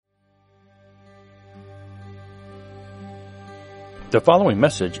The following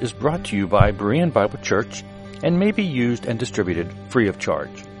message is brought to you by Berean Bible Church and may be used and distributed free of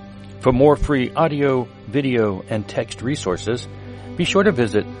charge. For more free audio, video, and text resources, be sure to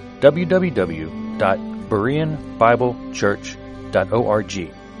visit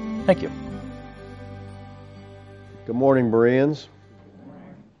www.bereanbiblechurch.org. Thank you. Good morning, Bereans.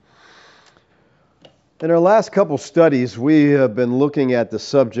 In our last couple studies, we have been looking at the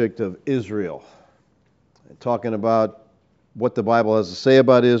subject of Israel, talking about what the Bible has to say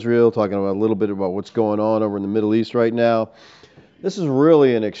about Israel, talking about a little bit about what's going on over in the Middle East right now. This is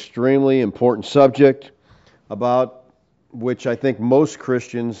really an extremely important subject about which I think most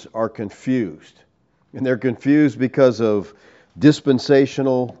Christians are confused. And they're confused because of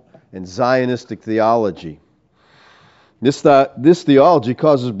dispensational and Zionistic theology. This theology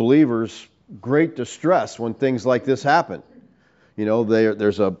causes believers great distress when things like this happen. You know,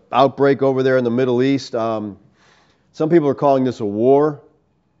 there's an outbreak over there in the Middle East. Some people are calling this a war.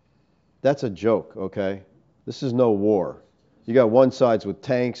 That's a joke, okay? This is no war. You got one side with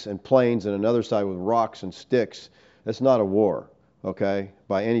tanks and planes and another side with rocks and sticks. That's not a war, okay,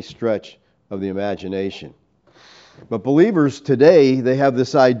 by any stretch of the imagination. But believers today, they have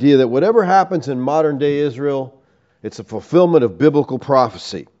this idea that whatever happens in modern-day Israel, it's a fulfillment of biblical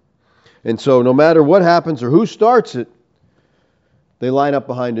prophecy. And so no matter what happens or who starts it, they line up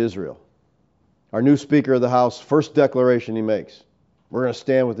behind Israel. Our new Speaker of the House, first declaration he makes, we're going to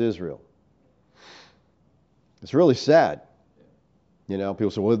stand with Israel. It's really sad. You know,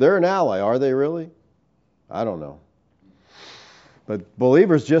 people say, well, they're an ally. Are they really? I don't know. But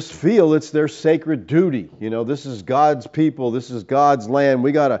believers just feel it's their sacred duty. You know, this is God's people. This is God's land.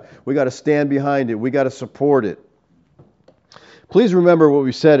 We gotta stand behind it. We got to support it. Please remember what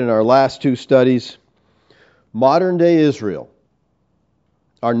we said in our last two studies. Modern-day Israel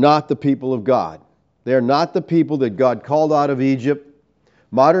are not the people of God. They are not the people that God called out of Egypt.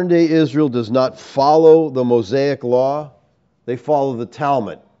 Modern-day Israel does not follow the Mosaic law. They follow the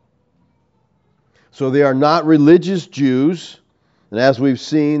Talmud. So they are not religious Jews, and as we've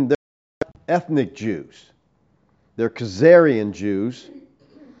seen, they're ethnic Jews. They're Khazarian Jews.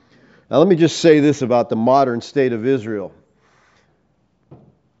 Now let me just say this about the modern state of Israel.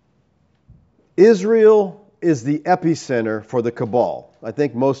 Israel is the epicenter for the cabal. I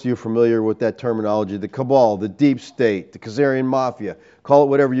think most of you are familiar with that terminology. The cabal, the deep state, the Khazarian mafia, call it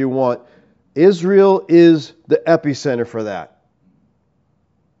whatever you want. Israel is the epicenter for that.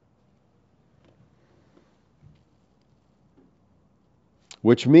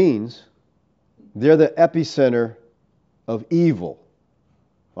 Which means they're the epicenter of evil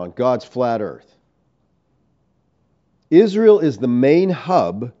on God's flat earth. Israel is the main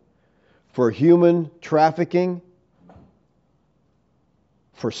hub for human trafficking,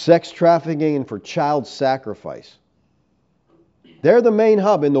 for sex trafficking, and for child sacrifice. They're the main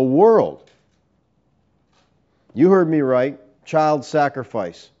hub in the world. You heard me right, child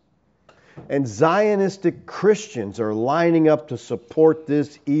sacrifice. And Zionistic Christians are lining up to support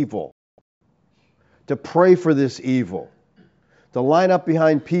this evil, to pray for this evil, to line up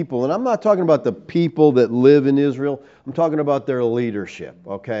behind people. And I'm not talking about the people that live in Israel. I'm talking about their leadership,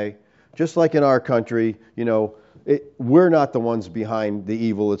 okay? Just like in our country, you know, we're not the ones behind the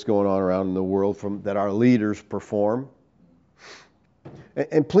evil that's going on around in the world that our leaders perform.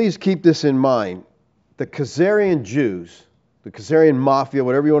 And please keep this in mind. The Khazarian Jews, the Khazarian mafia,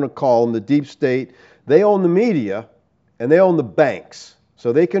 whatever you want to call them, the deep state, they own the media and they own the banks.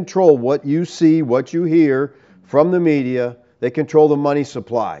 So they control what you see, what you hear from the media. They control the money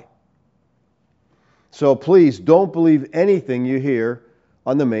supply. So please don't believe anything you hear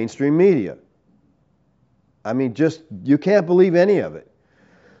on the mainstream media. I mean, you can't believe any of it.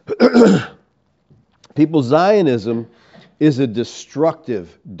 People's Zionism is a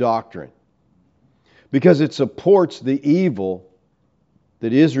destructive doctrine because it supports the evil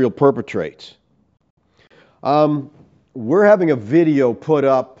that Israel perpetrates. We're having a video put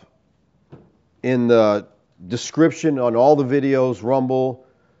up in the description on all the videos, Rumble,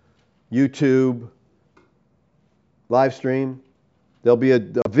 YouTube, live stream. There'll be a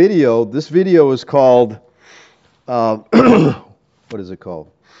video. This video is called, what is it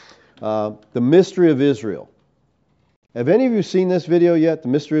called? The Mystery of Israel. Have any of you seen this video yet, The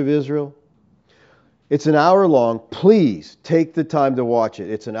Mystery of Israel? It's an hour long. Please take the time to watch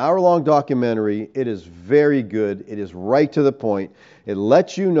it. It's an hour-long documentary. It is very good. It is right to the point. It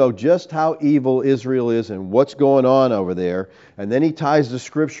lets you know just how evil Israel is and what's going on over there. And then he ties the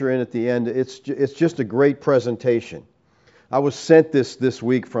scripture in at the end. It's just a great presentation. I was sent this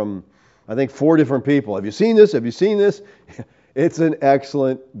week from, I think, 4 different people. Have you seen this? Have you seen this? It's an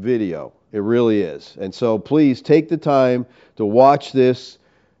excellent video. It really is. And so please take the time to watch this.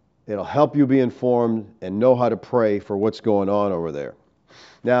 It'll help you be informed and know how to pray for what's going on over there.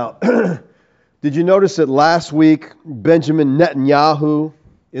 Now, did you notice that last week Benjamin Netanyahu,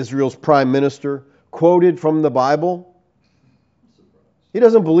 Israel's prime minister, quoted from the Bible? He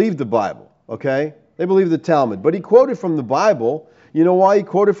doesn't believe the Bible, okay? They believe the Talmud. But he quoted from the Bible. You know why he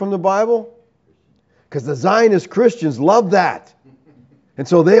quoted from the Bible? Because the Zionist Christians love that. And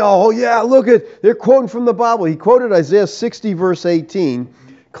so they all, oh yeah, look at, they're quoting from the Bible. He quoted Isaiah 60 verse 18,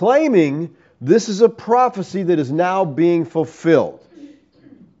 claiming this is a prophecy that is now being fulfilled.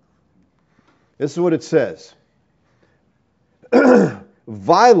 This is what it says.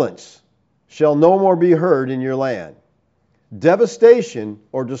 Violence shall no more be heard in your land. Devastation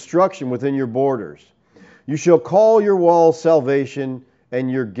or destruction within your borders. You shall call your walls salvation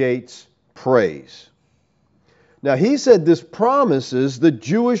and your gates praise. Now he said this promises the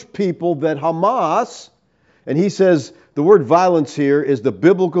Jewish people that Hamas, and he says the word violence here is the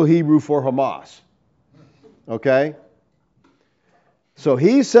biblical Hebrew for Hamas. Okay? So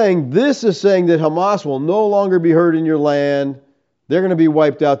he's saying, this is saying that Hamas will no longer be heard in your land. They're going to be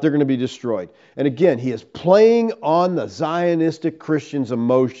wiped out. They're going to be destroyed. And again, he is playing on the Zionistic Christians'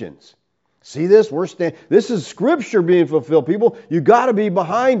 emotions. See this? This is Scripture being fulfilled, people. You got to be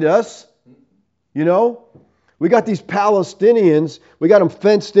behind us. You know? We got these Palestinians. We got them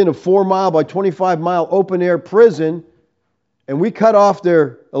fenced in a 4-mile by 25-mile open-air prison. And we cut off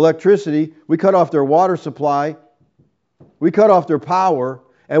their electricity. We cut off their water supply. We cut off their power.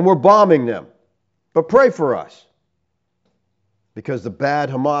 And we're bombing them. But pray for us. Because the bad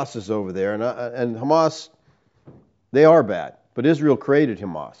Hamas is over there. And Hamas, they are bad. But Israel created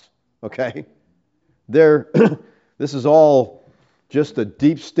Hamas. Okay? This is all just a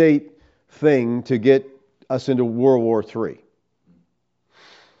deep state thing to get us into World War III.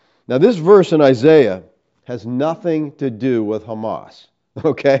 Now this verse in Isaiah has nothing to do with Hamas.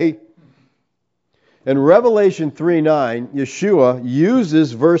 Okay? In Revelation 3:9, Yeshua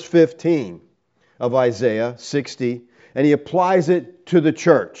uses verse 15 of Isaiah 60, and he applies it to the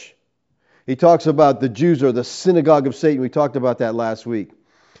church. He talks about the Jews are the synagogue of Satan. We talked about that last week.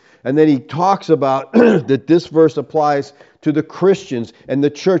 And then he talks about that this verse applies to the Christians and the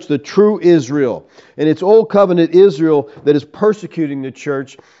church, the true Israel. And it's Old Covenant Israel that is persecuting the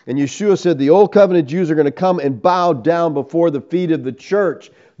church. And Yeshua said the Old Covenant Jews are going to come and bow down before the feet of the church.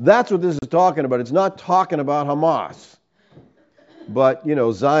 That's what this is talking about. It's not talking about Hamas. But,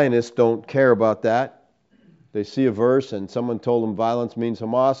 Zionists don't care about that. They see a verse and someone told them violence means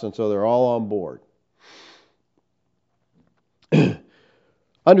Hamas, and so they're all on board.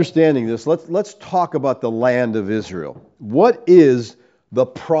 Understanding this, let's talk about the land of Israel. What is the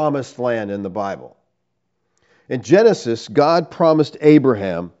promised land in the Bible? In Genesis, God promised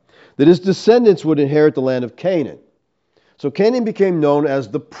Abraham that his descendants would inherit the land of Canaan. So Canaan became known as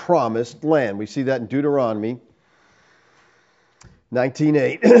the promised land. We see that in Deuteronomy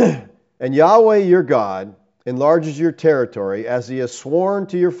 19:8. And Yahweh your God enlarges your territory as he has sworn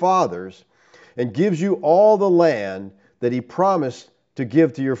to your fathers and gives you all the land that he promised to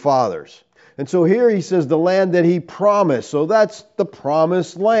give to your fathers. And so here he says the land that he promised. So that's the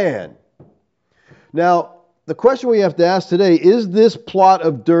promised land. Now, the question we have to ask today, is this plot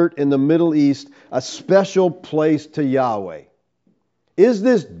of dirt in the Middle East a special place to Yahweh? Is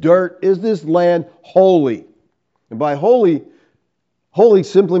this dirt, is this land holy? And by holy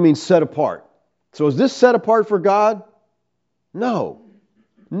simply means set apart. So is this set apart for God? No.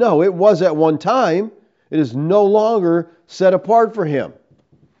 No, it was at one time. It is no longer set apart for him.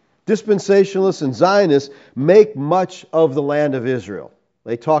 Dispensationalists and Zionists make much of the land of Israel.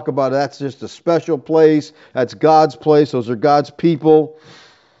 They talk about that's just a special place. That's God's place. Those are God's people.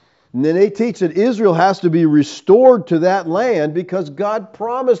 And then they teach that Israel has to be restored to that land because God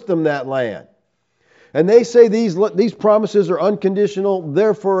promised them that land. And they say these promises are unconditional.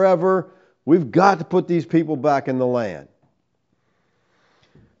 They're forever. We've got to put these people back in the land.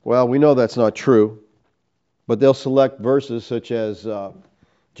 Well, we know that's not true. But they'll select verses such as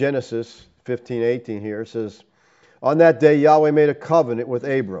Genesis 15:18 here. It says, on that day Yahweh made a covenant with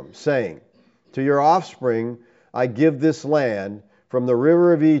Abram, saying, to your offspring I give this land from the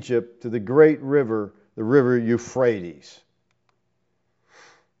river of Egypt to the great river, the river Euphrates.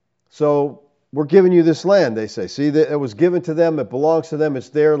 So we're giving you this land, they say. See, that it was given to them, it belongs to them, it's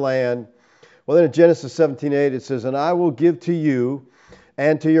their land. Well, then in Genesis 17:8 it says, and I will give to you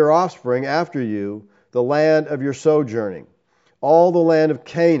and to your offspring after you the land of your sojourning, all the land of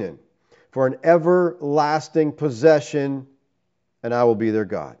Canaan, for an everlasting possession, and I will be their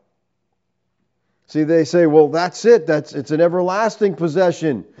God. See, they say, well, that's it. It's an everlasting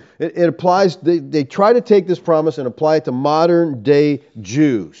possession. It applies, they try to take this promise and apply it to modern day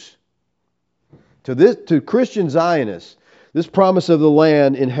Jews. To Christian Zionists, this promise of the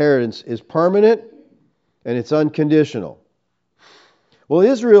land inheritance is permanent and it's unconditional. Well,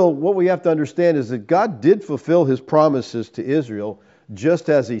 Israel, what we have to understand is that God did fulfill His promises to Israel just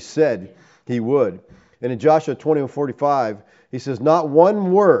as He said He would. And in Joshua 21:45, He says, "Not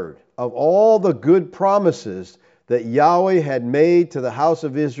one word of all the good promises that Yahweh had made to the house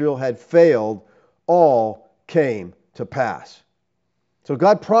of Israel had failed, all came to pass." So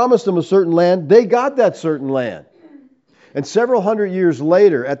God promised them a certain land. They got that certain land. And several hundred years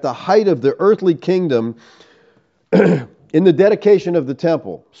later, at the height of the earthly kingdom, in the dedication of the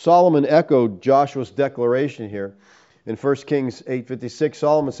temple, Solomon echoed Joshua's declaration here. In 1 Kings 8:56,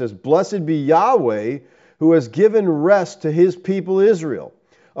 Solomon says, "Blessed be Yahweh, who has given rest to His people Israel,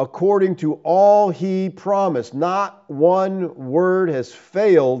 according to all He promised. Not one word has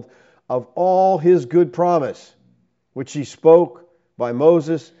failed of all His good promise, which He spoke by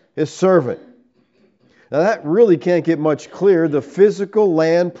Moses, His servant." Now that really can't get much clearer. The physical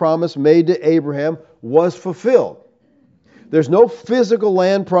land promise made to Abraham was fulfilled. There's no physical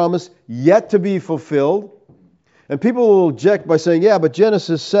land promise yet to be fulfilled. And people will object by saying, yeah, but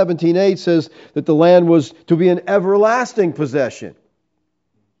Genesis 17:8 says that the land was to be an everlasting possession.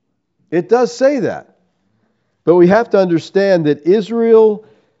 It does say that. But we have to understand that Israel's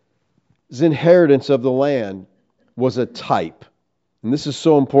inheritance of the land was a type. And this is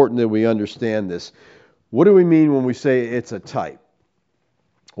so important that we understand this. What do we mean when we say it's a type?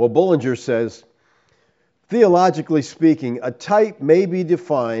 Well, Bullinger says, theologically speaking, a type may be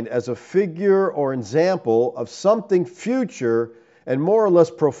defined as a figure or example of something future and more or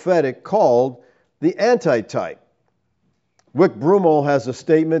less prophetic called the antitype. Wick Brumel has a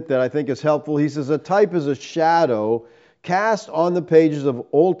statement that I think is helpful. He says, a type is a shadow cast on the pages of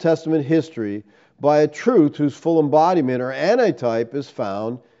Old Testament history by a truth whose full embodiment or antitype is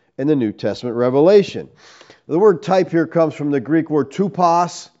found in the New Testament revelation. The word type here comes from the Greek word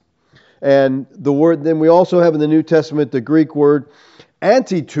tupos, and the word, then we also have in the New Testament the Greek word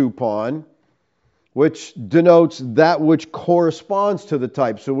antitupon, which denotes that which corresponds to the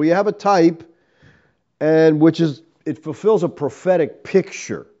type. So we have a type, and it fulfills a prophetic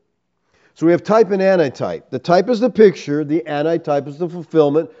picture. So we have type and antitype. The type is the picture, the antitype is the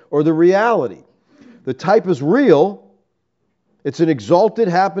fulfillment or the reality. The type is real. It's an exalted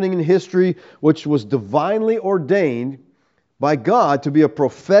happening in history which was divinely ordained by God to be a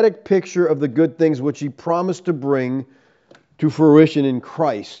prophetic picture of the good things which He promised to bring to fruition in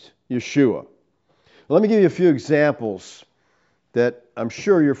Christ, Yeshua. Let me give you a few examples that I'm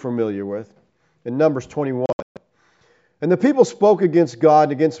sure you're familiar with. In Numbers 21. And the people spoke against God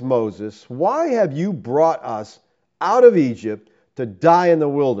and against Moses. Why have you brought us out of Egypt to die in the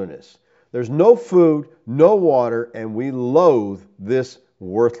wilderness? There's no food, no water, and we loathe this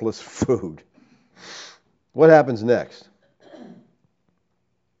worthless food. What happens next?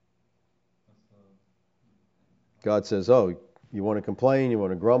 God says, oh, you want to complain? You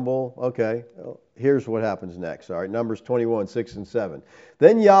want to grumble? Okay, well, here's what happens next. All right, Numbers 21, 6 and 7.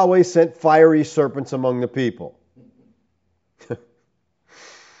 Then Yahweh sent fiery serpents among the people.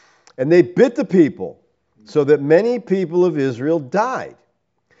 And they bit the people, so that many people of Israel died.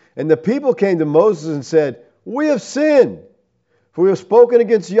 And the people came to Moses and said, we have sinned, for we have spoken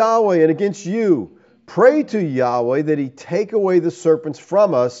against Yahweh and against you. Pray to Yahweh that He take away the serpents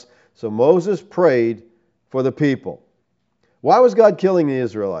from us. So Moses prayed for the people. Why was God killing the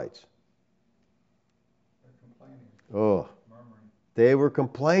Israelites? Oh, they were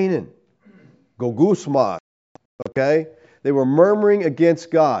complaining. Gogusma. Okay? They were murmuring against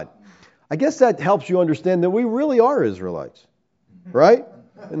God. I guess that helps you understand that we really are Israelites. Right?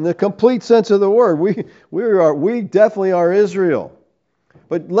 In the complete sense of the word. We definitely are Israel.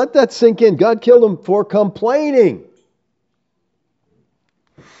 But let that sink in. God killed them for complaining.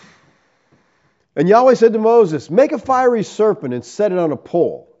 And Yahweh said to Moses, make a fiery serpent and set it on a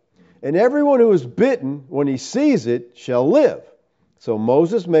pole. And everyone who is bitten, when he sees it, shall live. So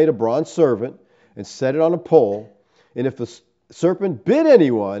Moses made a bronze serpent and set it on a pole. And if the serpent bit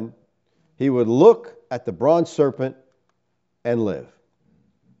anyone, he would look at the bronze serpent and live.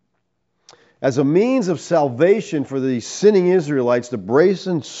 As a means of salvation for the sinning Israelites, the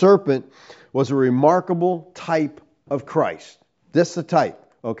brazen serpent was a remarkable type of Christ. That's the type,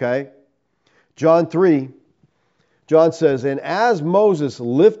 okay? John 3, John says, and as Moses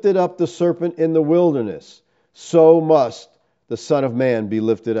lifted up the serpent in the wilderness, so must the Son of Man be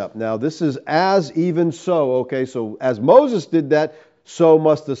lifted up. Now this is as even so, okay? So as Moses did that, so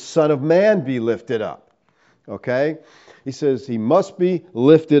must the Son of Man be lifted up, okay? He says he must be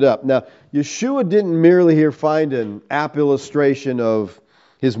lifted up. Now, Yeshua didn't merely here find an apt illustration of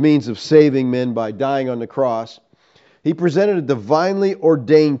his means of saving men by dying on the cross. He presented a divinely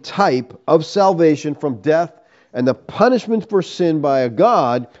ordained type of salvation from death and the punishment for sin by a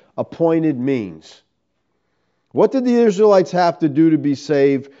God-appointed means. What did the Israelites have to do to be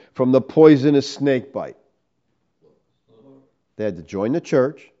saved from the poisonous snake bite? They had to join the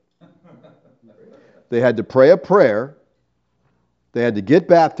church. They had to pray a prayer. They had to get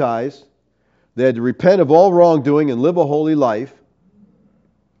baptized. They had to repent of all wrongdoing and live a holy life.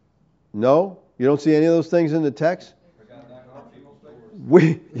 No? You don't see any of those things in the text?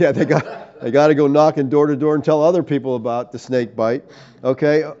 They got to go knocking door to door and tell other people about the snake bite.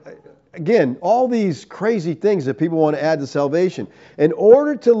 Okay? Again, all these crazy things that people want to add to salvation. In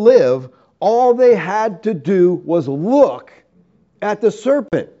order to live, all they had to do was look at the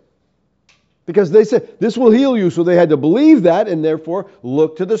serpent. Because they said, this will heal you, so they had to believe that and therefore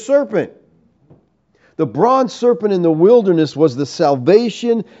look to the serpent. The bronze serpent in the wilderness was the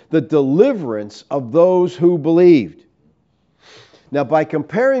salvation, the deliverance of those who believed. Now, by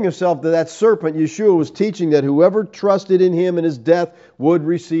comparing himself to that serpent, Yeshua was teaching that whoever trusted in him and his death would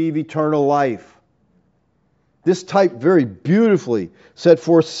receive eternal life. This type very beautifully set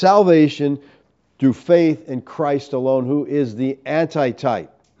forth salvation through faith in Christ alone, who is the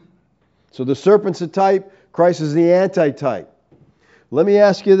antitype. So the serpent's a type, Christ is the antitype. Let me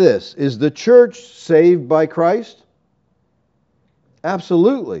ask you this. Is the church saved by Christ?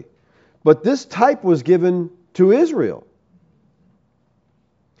 Absolutely. But this type was given to Israel.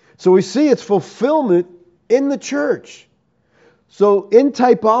 So we see its fulfillment in the church. So in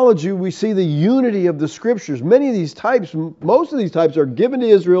typology, we see the unity of the Scriptures. Many of these types, most of these types are given to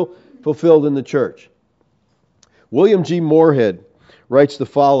Israel, fulfilled in the church. William G. Moorhead writes the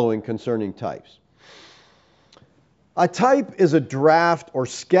following concerning types. A type is a draft or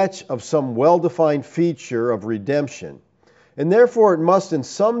sketch of some well-defined feature of redemption, and therefore it must in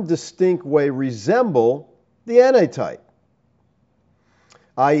some distinct way resemble the antitype.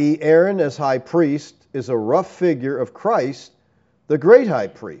 I.e., Aaron as high priest is a rough figure of Christ, the great high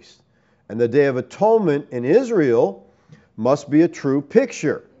priest, and the Day of Atonement in Israel must be a true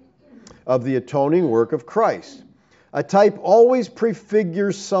picture of the atoning work of Christ. A type always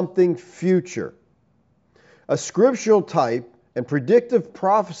prefigures something future. A scriptural type and predictive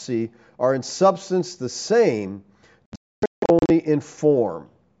prophecy are in substance the same, only in form.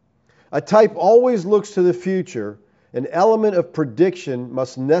 A type always looks to the future. An element of prediction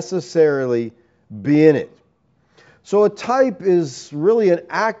must necessarily be in it. So a type is really an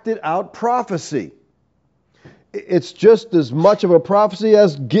acted out prophecy. It's just as much of a prophecy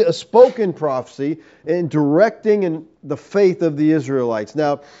as a spoken prophecy in directing the faith of the Israelites.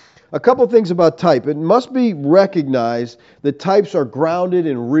 Now, a couple things about type. It must be recognized that types are grounded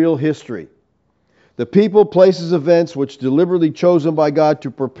in real history. The people, places, events which deliberately chosen by God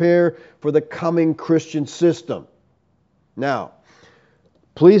to prepare for the coming Christian system. Now,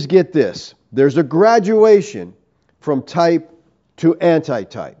 please get this. There's a graduation from type to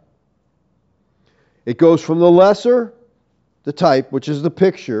antitype. It goes from the lesser, the type, which is the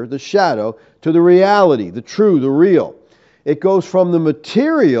picture, the shadow, to the reality, the true, the real. It goes from the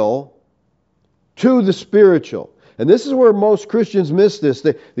material to the spiritual. And this is where most Christians miss this.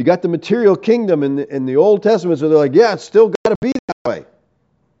 They got the material kingdom in the Old Testament, so they're like, yeah, it's still got to be that way.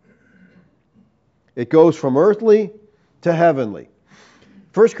 It goes from earthly to heavenly.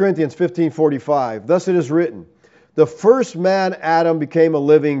 1 Corinthians 15:45, thus it is written, the first man, Adam, became a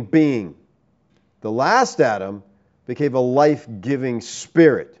living being. The last Adam became a life-giving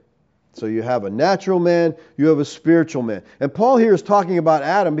spirit. So you have a natural man, you have a spiritual man. And Paul here is talking about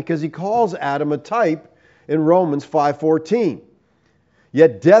Adam because he calls Adam a type in Romans 5:14.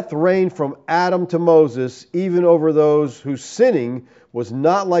 Yet death reigned from Adam to Moses, even over those whose sinning was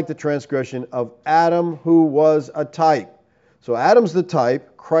not like the transgression of Adam, who was a type. So Adam's the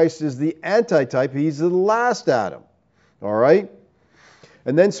type, Christ is the antitype, he's the last Adam. All right?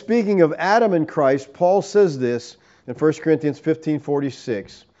 And then speaking of Adam and Christ, Paul says this in 1 Corinthians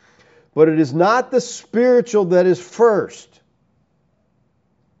 15:46, but it is not the spiritual that is first.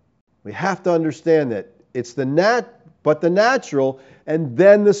 We have to understand that. It's the natural and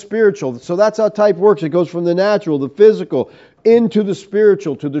then the spiritual. So that's how type works. It goes from the natural, the physical, into the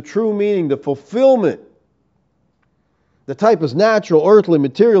spiritual, to the true meaning, the fulfillment. The type is natural, earthly,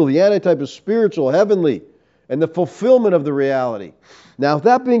 material. The antitype is spiritual, heavenly, and the fulfillment of the reality. Now, with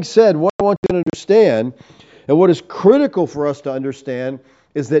that being said, what I want you to understand, and what is critical for us to understand,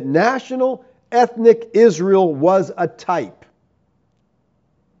 is that national, ethnic Israel was a type.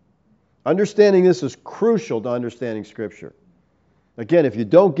 Understanding this is crucial to understanding Scripture. Again, if you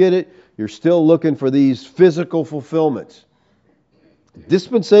don't get it, you're still looking for these physical fulfillments.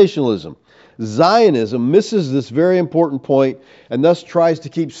 Dispensationalism, Zionism misses this very important point and thus tries to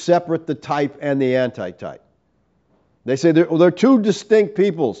keep separate the type and the antitype. They say they're two distinct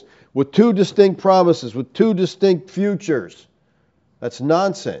peoples with two distinct promises, with two distinct futures. That's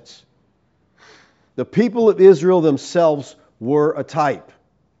nonsense. The people of Israel themselves were a type.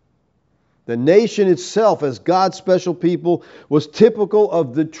 The nation itself, as God's special people, was typical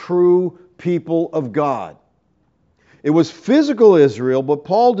of the true people of God. It was physical Israel, but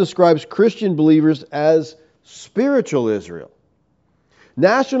Paul describes Christian believers as spiritual Israel.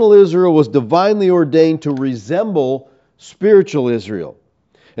 National Israel was divinely ordained to resemble spiritual Israel.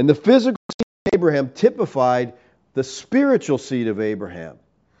 And the physical seed of Abraham typified the spiritual seed of Abraham.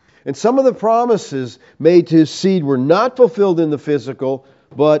 And some of the promises made to his seed were not fulfilled in the physical,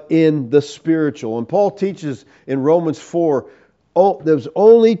 but in the spiritual. And Paul teaches in Romans 4, there's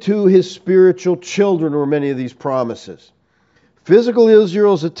only to his spiritual children were many of these promises. Physical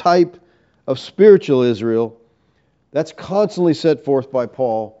Israel is a type of spiritual Israel. That's constantly set forth by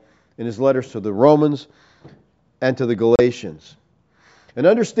Paul in his letters to the Romans and to the Galatians. And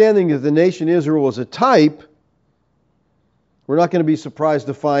understanding that the nation Israel was a type, we're not going to be surprised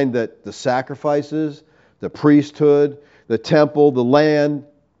to find that the sacrifices, the priesthood, the temple, the land,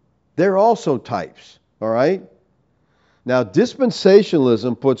 they're also types. All right? Now,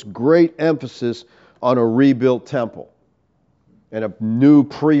 dispensationalism puts great emphasis on a rebuilt temple and a new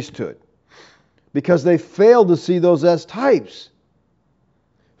priesthood because they failed to see those as types.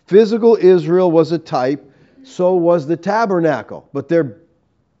 Physical Israel was a type, so was the tabernacle. But they're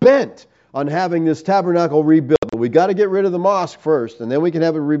bent on having this tabernacle rebuilt. We got to get rid of the mosque first, and then we can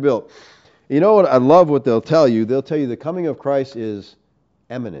have it rebuilt. You know what? I love what they'll tell you. They'll tell you the coming of Christ is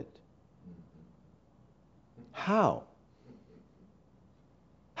imminent. How?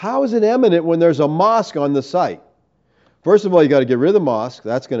 How is it imminent when there's a mosque on the site? First of all, you got to get rid of the mosque.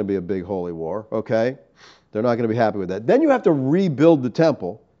 That's going to be a big holy war, okay? They're not going to be happy with that. Then you have to rebuild the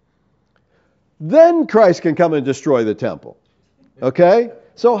temple. Then Christ can come and destroy the temple. Okay?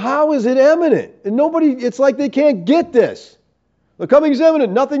 So how is it imminent? And it's like they can't get this. The coming is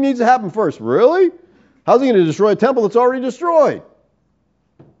imminent. Nothing needs to happen first. Really? How's he going to destroy a temple that's already destroyed?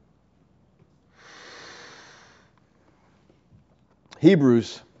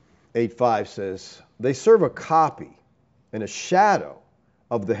 Hebrews 8:5 says, they serve a copy and a shadow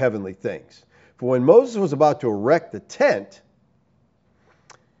of the heavenly things. For when Moses was about to erect the tent,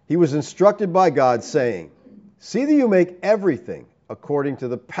 he was instructed by God, saying, see that you make everything according to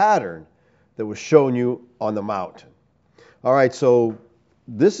the pattern that was shown you on the mountain. All right, so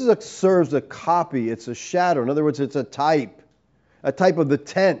this serves a copy. It's a shadow. In other words, it's a type of the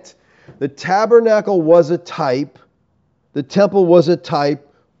tent. The tabernacle was a type. The temple was a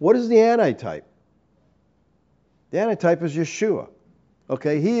type. What is the antitype? The antitype is Yeshua.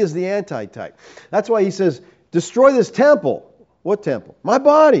 Okay, he is the antitype. That's why he says, destroy this temple. What temple? My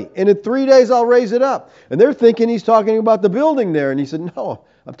body. And in 3 days I'll raise it up. And they're thinking he's talking about the building there. And he said, no,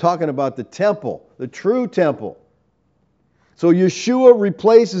 I'm talking about the temple, the true temple. So Yeshua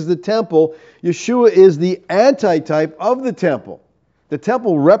replaces the temple. Yeshua is the antitype of the temple. The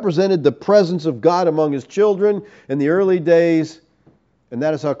temple represented the presence of God among his children in the early days. And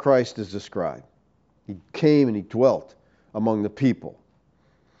that is how Christ is described. He came and he dwelt among the people.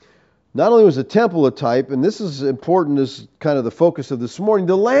 Not only was the temple a type, and this is important as kind of the focus of this morning,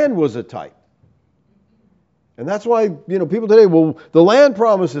 the land was a type. And that's why, people today, well, the land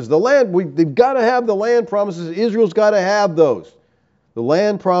promises, they've got to have the land promises. Israel's got to have those. The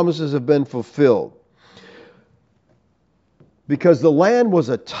land promises have been fulfilled. Because the land was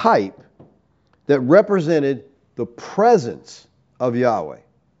a type that represented the presence of Yahweh.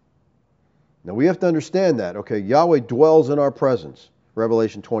 Now we have to understand that, okay? Yahweh dwells in our presence,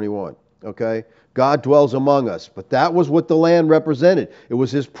 Revelation 21, okay? God dwells among us, but that was what the land represented. It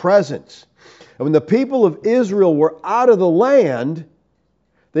was his presence. And when the people of Israel were out of the land,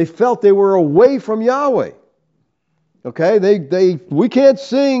 they felt they were away from Yahweh. Okay? We can't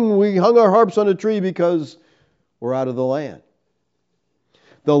sing, we hung our harps on a tree because we're out of the land.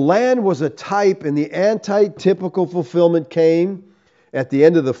 The land was a type, and the anti-typical fulfillment came at the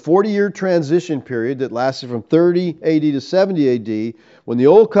end of the 40-year transition period that lasted from 30 AD to 70 AD, when the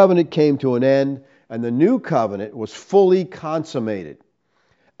old covenant came to an end and the new covenant was fully consummated.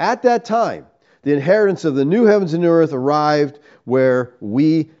 At that time, the inheritance of the new heavens and new earth arrived, where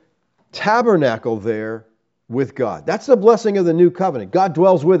we tabernacle there with God. That's the blessing of the new covenant. God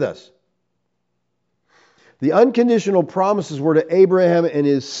dwells with us. The unconditional promises were to Abraham and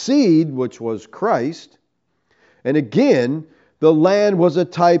his seed, which was Christ. And again, the land was a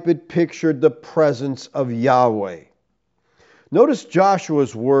type. It pictured the presence of Yahweh. Notice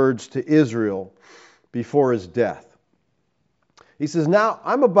Joshua's words to Israel before his death. He says, "Now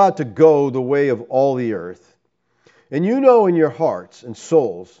I'm about to go the way of all the earth. And you know in your hearts and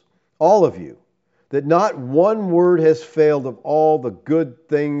souls, all of you, that not one word has failed of all the good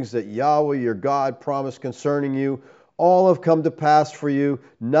things that Yahweh your God promised concerning you. All have come to pass for you.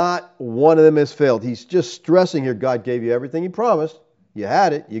 Not one of them has failed." He's just stressing here, God gave you everything He promised. You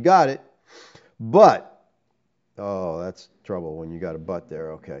had it. You got it. But, oh, that's trouble when you got a but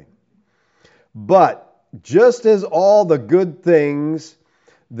there. Okay. But, just as all the good things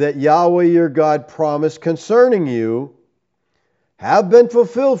that Yahweh your God promised concerning you have been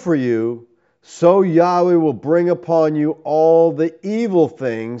fulfilled for you, so Yahweh will bring upon you all the evil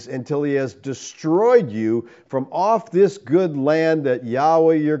things until He has destroyed you from off this good land that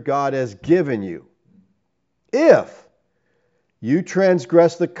Yahweh your God has given you, if you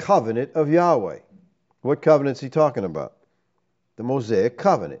transgress the covenant of Yahweh. What covenant is he talking about? The Mosaic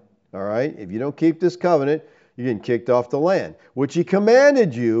covenant. All right? If you don't keep this covenant, you're getting kicked off the land, which He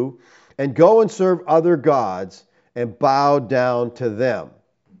commanded you, and go and serve other gods and bow down to them.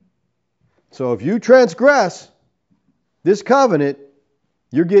 So if you transgress this covenant,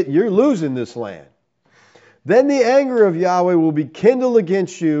 you're losing this land. Then the anger of Yahweh will be kindled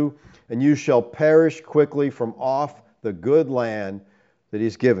against you, and you shall perish quickly from off the good land that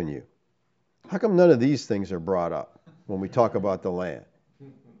He's given you. How come none of these things are brought up when we talk about the land?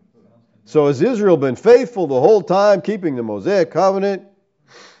 So has Israel been faithful the whole time, keeping the Mosaic covenant?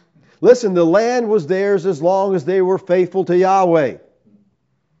 Listen, the land was theirs as long as they were faithful to Yahweh.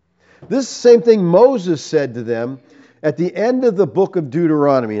 This same thing Moses said to them at the end of the book of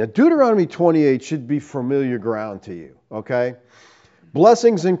Deuteronomy. Now, Deuteronomy 28 should be familiar ground to you, okay?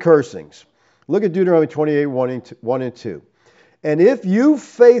 Blessings and cursings. Look at Deuteronomy 28, 1 and 2. "And if you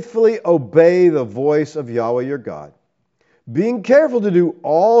faithfully obey the voice of Yahweh your God, being careful to do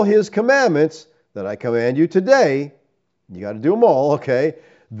all His commandments that I command you today," you got to do them all, okay?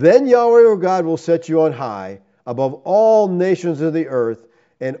 "Then Yahweh your God will set you on high above all nations of the earth,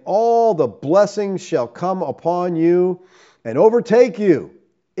 and all the blessings shall come upon you and overtake you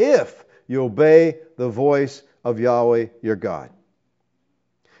if you obey the voice of Yahweh your God."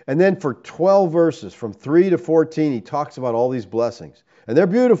 And then for 12 verses, from 3 to 14, he talks about all these blessings. And they're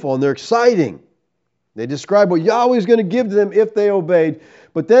beautiful and they're exciting. They describe what Yahweh is going to give to them if they obeyed.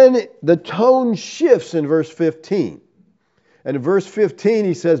 But then the tone shifts in verse 15. And in verse 15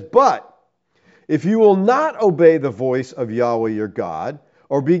 he says, "But if you will not obey the voice of Yahweh your God,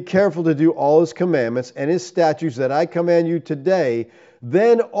 or be careful to do all His commandments and His statutes that I command you today,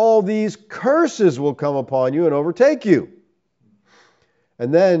 then all these curses will come upon you and overtake you."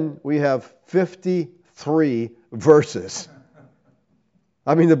 And then we have 53 verses.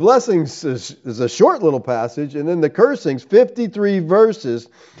 I mean, the blessings is a short little passage, and then the cursings, 53 verses.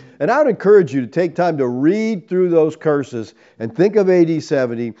 And I would encourage you to take time to read through those curses and think of AD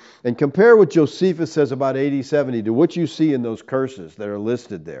 70 and compare what Josephus says about AD 70 to what you see in those curses that are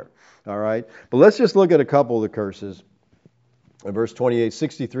listed there. All right? But let's just look at a couple of the curses. In verse 28,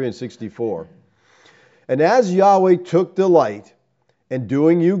 63 and 64. "And as Yahweh took delight in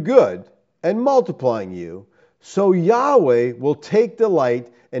doing you good and multiplying you, so Yahweh will take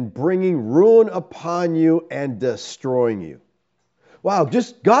delight in bringing ruin upon you and destroying you." Wow,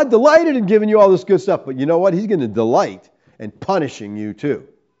 just God delighted in giving you all this good stuff, but you know what? He's going to delight in punishing you too.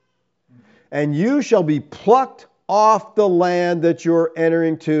 "And you shall be plucked off the land that you're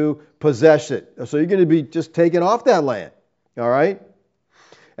entering to possess it." So you're going to be just taken off that land. All right?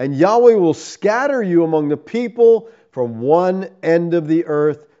 "And Yahweh will scatter you among the people from one end of the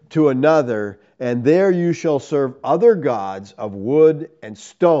earth to another, and there you shall serve other gods of wood and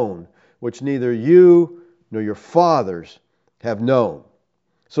stone, which neither you nor your fathers have known."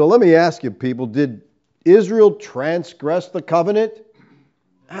 So let me ask you, people, did Israel transgress the covenant?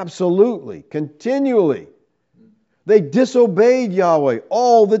 Absolutely, continually. They disobeyed Yahweh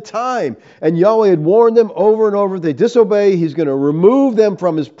all the time. And Yahweh had warned them over and over. If they disobey, He's going to remove them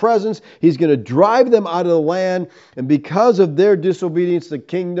from His presence. He's going to drive them out of the land. And because of their disobedience, the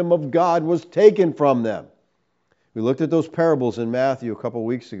kingdom of God was taken from them. We looked at those parables in Matthew a couple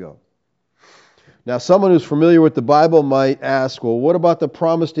weeks ago. Now, someone who's familiar with the Bible might ask, well, what about the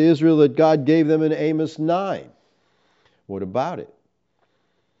promise to Israel that God gave them in Amos 9? What about it?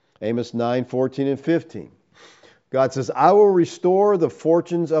 Amos 9, 14 and 15. God says, "I will restore the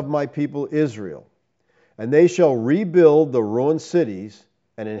fortunes of my people Israel, and they shall rebuild the ruined cities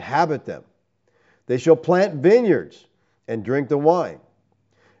and inhabit them. They shall plant vineyards and drink the wine.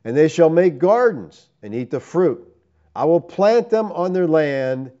 And they shall make gardens and eat the fruit. I will plant them on their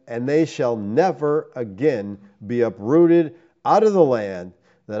land, and they shall never again be uprooted out of the land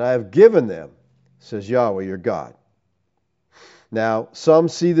that I have given them, says Yahweh your God. Now, some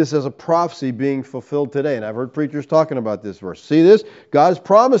see this as a prophecy being fulfilled today, and I've heard preachers talking about this verse. See this? God has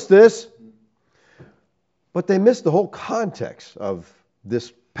promised this, but they miss the whole context of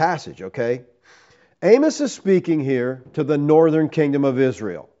this passage, okay? Amos is speaking here to the northern kingdom of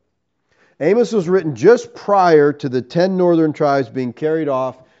Israel. Amos was written just prior to the 10 northern tribes being carried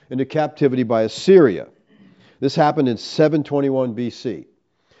off into captivity by Assyria. This happened in 721 BC.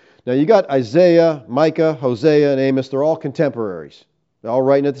 Now you got Isaiah, Micah, Hosea, and Amos. They're all contemporaries. They're all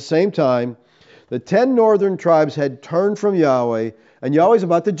writing at the same time. The 10 northern tribes had turned from Yahweh, and Yahweh's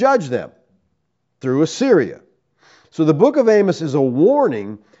about to judge them through Assyria. So the book of Amos is a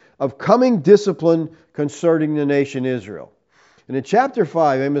warning of coming discipline concerning the nation Israel. And in chapter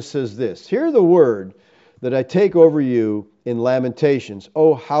 5, Amos says this, "Hear the word that I take over you in lamentations,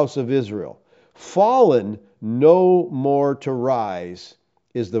 O house of Israel. Fallen, no more to rise,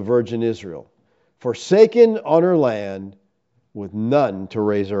 is the virgin Israel, forsaken on her land, with none to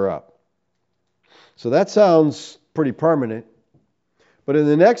raise her up." So that sounds pretty permanent. But in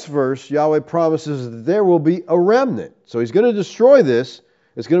the next verse, Yahweh promises that there will be a remnant. So He's going to destroy this.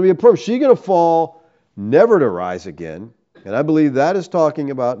 It's going to be a purpose. She's going to fall, never to rise again. And I believe that is talking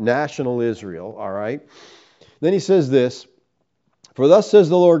about national Israel, all right? Then He says this, "For thus says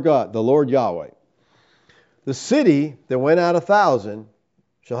the Lord God, the Lord Yahweh, the city that went out 1,000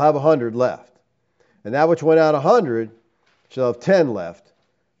 shall have 100 left, and that which went out 100 shall have 10 left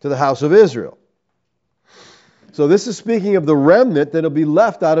to the house of Israel." So this is speaking of the remnant that will be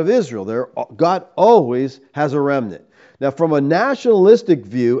left out of Israel. God always has a remnant. Now, from a nationalistic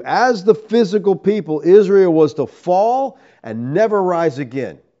view, as the physical people, Israel was to fall and never rise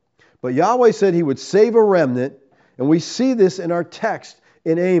again. But Yahweh said He would save a remnant, and we see this in our text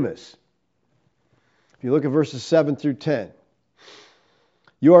in Amos. If you look at verses 7 through 10.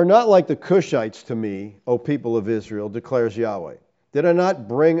 "You are not like the Cushites to me, O people of Israel, declares Yahweh. Did I not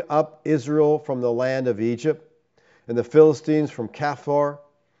bring up Israel from the land of Egypt, and the Philistines from Kaphar,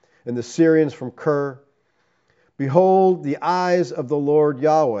 and the Syrians from Kir? Behold, the eyes of the Lord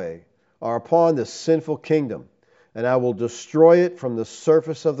Yahweh are upon this sinful kingdom, and I will destroy it from the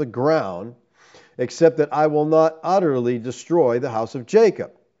surface of the ground, except that I will not utterly destroy the house of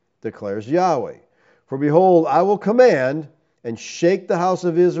Jacob, declares Yahweh. For behold, I will command and shake the house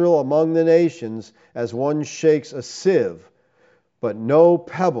of Israel among the nations as one shakes a sieve, but no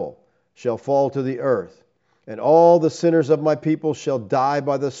pebble shall fall to the earth. And all the sinners of my people shall die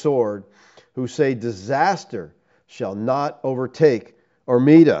by the sword, who say disaster shall not overtake or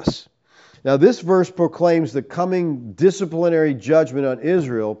meet us." Now this verse proclaims the coming disciplinary judgment on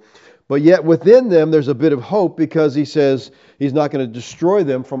Israel, but yet within them there's a bit of hope, because He says He's not going to destroy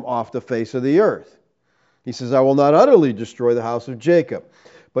them from off the face of the earth. He says, "I will not utterly destroy the house of Jacob."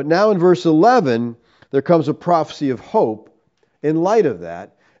 But now in verse 11, there comes a prophecy of hope in light of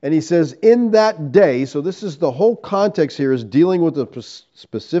that. And He says, "In that day," so this is the whole context here is dealing with a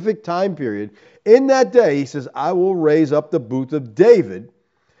specific time period. "In that day," He says, "I will raise up the booth of David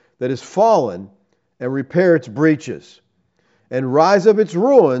that is fallen, and repair its breaches, and rise up its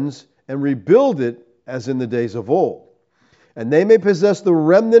ruins, and rebuild it as in the days of old. And they may possess the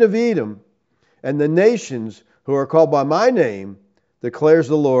remnant of Edom, and the nations who are called by my name, declares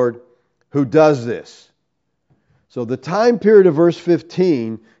the Lord, who does this." So the time period of verse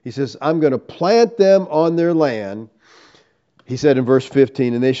 15, He says, "I'm going to plant them on their land." He said in verse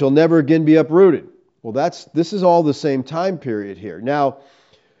 15, "and they shall never again be uprooted." Well, this is all the same time period here. Now,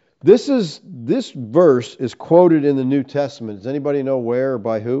 this verse is quoted in the New Testament. Does anybody know where or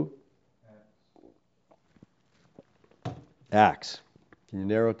by who? Acts. Can you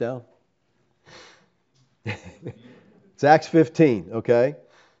narrow it down? It's Acts 15, okay?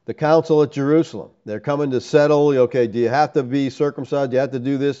 The council at Jerusalem. They're coming to settle, okay, do you have to be circumcised? Do you have to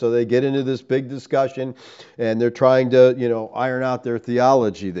do this? So they get into this big discussion, and they're trying to, iron out their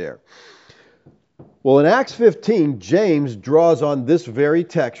theology there. Well, in Acts 15, James draws on this very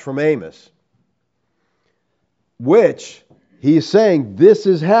text from Amos, which he's saying this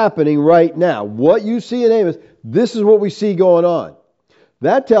is happening right now. What you see in Amos, this is what we see going on.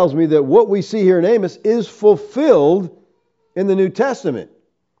 That tells me that what we see here in Amos is fulfilled in the New Testament,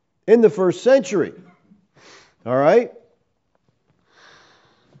 in the first century. All right?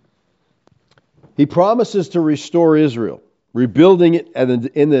 He promises to restore Israel. rebuilding it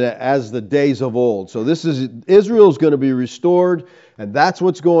as the days of old. So this is Israel's going to be restored, and that's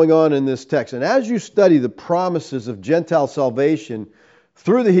what's going on in this text. And as you study the promises of Gentile salvation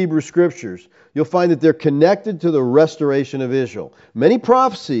through the Hebrew Scriptures, you'll find that they're connected to the restoration of Israel. Many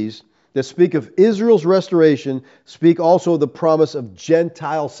prophecies that speak of Israel's restoration speak also of the promise of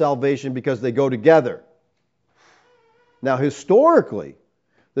Gentile salvation because they go together. Now, historically,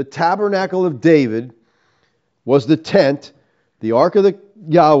 the tabernacle of David was the tent, the ark of the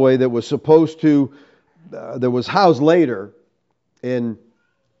Yahweh that was that was housed later in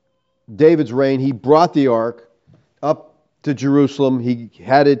David's reign. He brought the ark up to Jerusalem. He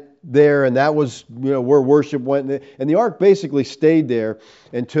had it there, and that was where worship went. And the ark basically stayed there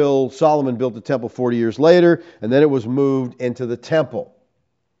until Solomon built the temple 40 years later, and then it was moved into the temple.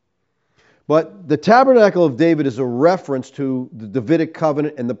 But the tabernacle of David is a reference to the Davidic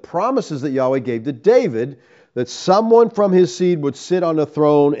covenant and the promises that Yahweh gave to David, that someone from his seed would sit on the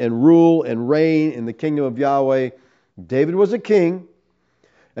throne and rule and reign in the kingdom of Yahweh. David was a king,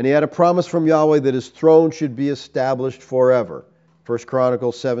 and he had a promise from Yahweh that his throne should be established forever. 1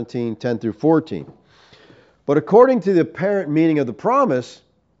 Chronicles 17, 10 through 14. But according to the apparent meaning of the promise,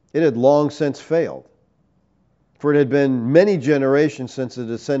 it had long since failed. For it had been many generations since the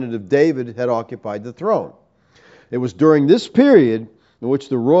descendant of David had occupied the throne. It was during this period in which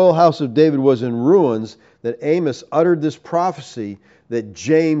the royal house of David was in ruins that Amos uttered this prophecy that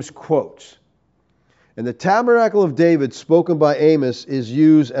James quotes. And the tabernacle of David spoken by Amos is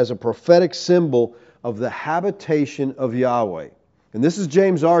used as a prophetic symbol of the habitation of Yahweh. And this is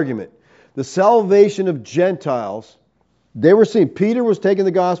James' argument. The salvation of Gentiles, they were seeing, Peter was taking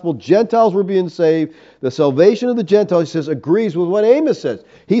the gospel, Gentiles were being saved. The salvation of the Gentiles, he says, agrees with what Amos says.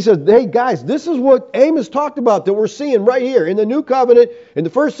 He says, hey guys, this is what Amos talked about that we're seeing right here. In the New Covenant, in the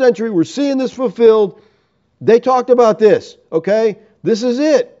first century, we're seeing this fulfilled. They talked about this, okay? This is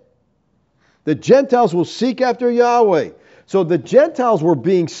it. The Gentiles will seek after Yahweh. So the Gentiles were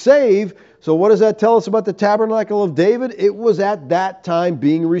being saved. So what does that tell us about the tabernacle of David? It was at that time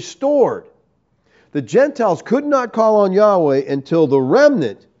being restored. The Gentiles could not call on Yahweh until the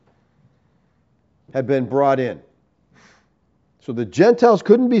remnant had been brought in. So the Gentiles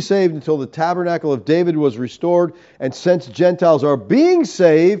couldn't be saved until the tabernacle of David was restored. And since Gentiles are being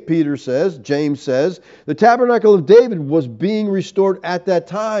saved, Peter says, James says, the tabernacle of David was being restored at that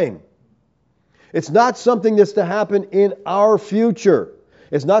time. It's not something that's to happen in our future.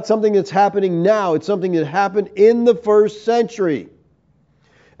 It's not something that's happening now. It's something that happened in the first century.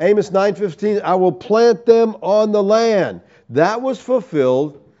 Amos 9:15, I will plant them on the land. That was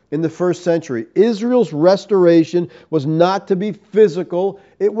fulfilled in the first century. Israel's restoration was not to be physical.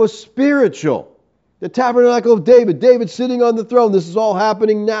 It was spiritual. The tabernacle of David, David sitting on the throne. This is all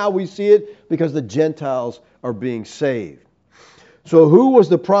happening now. We see it because the Gentiles are being saved. So who was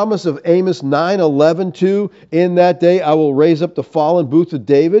the promise of Amos 9:11 to? In that day I will raise up the fallen booth of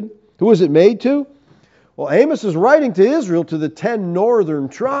David. Who was it made to? Well, Amos is writing to Israel, to the 10 northern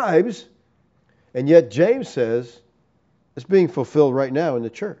tribes, and yet James says it's being fulfilled right now in the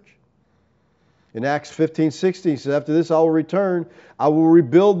church. In Acts 15:16 he says, after this I will return, I will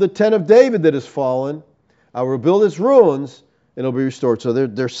rebuild the tent of David that is fallen, I will rebuild its ruins, and it will be restored. So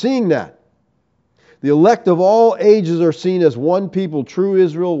they're seeing that. The elect of all ages are seen as one people, true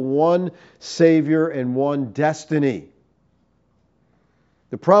Israel, one Savior, and one destiny.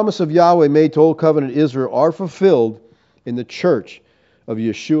 The promise of Yahweh made to Old Covenant Israel are fulfilled in the church of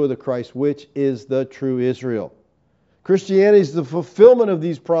Yeshua the Christ, which is the true Israel. Christianity is the fulfillment of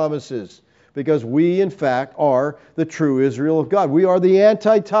these promises because we, in fact, are the true Israel of God. We are the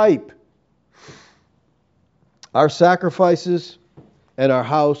antitype. Our sacrifices and our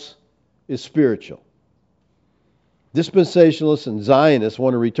house is spiritual. Dispensationalists and Zionists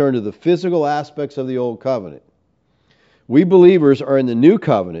want to return to the physical aspects of the Old Covenant. We believers are in the New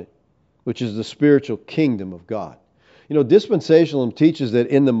Covenant, which is the spiritual kingdom of God. You know, dispensationalism teaches that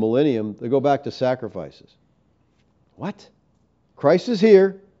in the millennium, they go back to sacrifices. What? Christ is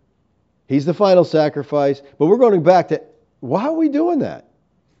here. He's the final sacrifice. But we're going back to, why are we doing that?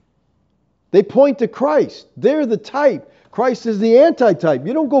 They point to Christ. They're the type. Christ is the antitype.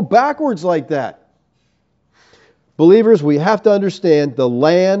 You don't go backwards like that. Believers, we have to understand the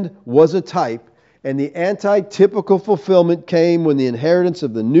land was a type, and the anti-typical fulfillment came when the inheritance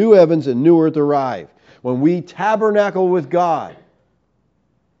of the new heavens and new earth arrived, when we tabernacle with God.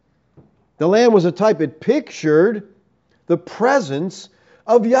 The land was a type. It pictured the presence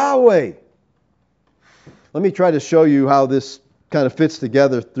of Yahweh. Let me try to show you how this kind of fits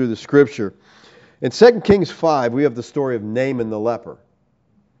together through the Scripture. In 2 Kings 5, we have the story of Naaman the leper.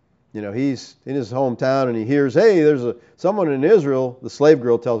 He's in his hometown and he hears, hey, there's someone in Israel. The slave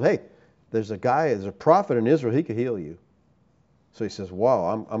girl tells, hey, there's a prophet in Israel. He could heal you. So he says,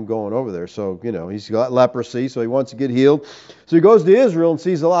 wow, I'm going over there. So, he's got leprosy, so he wants to get healed. So he goes to Israel and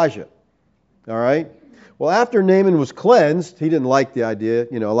sees Elijah. All right? Well, after Naaman was cleansed, he didn't like the idea.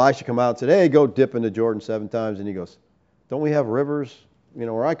 Elisha come out and said, hey, go dip into Jordan 7 times. And he goes, don't we have rivers,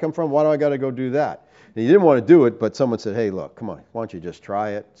 where I come from? Why do I got to go do that? And he didn't want to do it, but someone said, hey, look, come on, why don't you just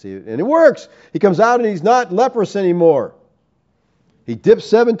try it? See, and it works. He comes out and he's not leprous anymore. He dips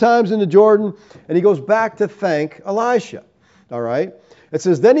 7 times into Jordan, and he goes back to thank Elisha. All right? It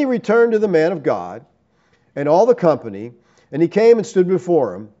says, then he returned to the man of God and all the company, and he came and stood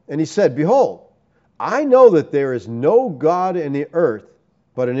before him, and he said, behold, I know that there is no God in the earth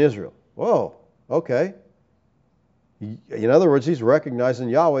but in Israel. Whoa, okay. In other words, he's recognizing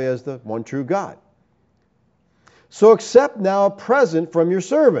Yahweh as the one true God. So accept now a present from your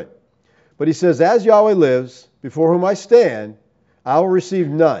servant. But he says, as Yahweh lives, before whom I stand, I will receive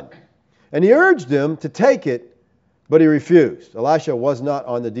none. And he urged him to take it, but he refused. Elisha was not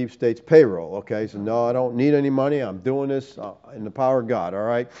on the deep state's payroll. Okay, so no, I don't need any money. I'm doing this in the power of God. All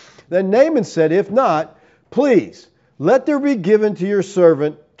right. Then Naaman said, if not, please, let there be given to your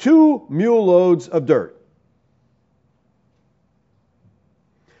servant 2 mule loads of dirt.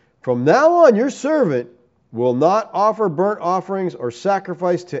 From now on, your servant will not offer burnt offerings or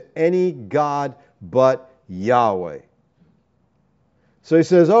sacrifice to any god but Yahweh. So he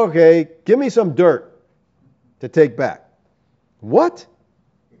says, okay, give me some dirt to take back. What?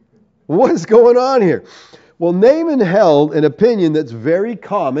 What is going on here? Well, Naaman held an opinion that's very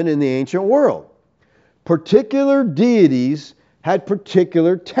common in the ancient world. Particular deities had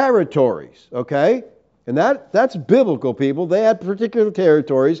particular territories, okay? And that's biblical, people. They had particular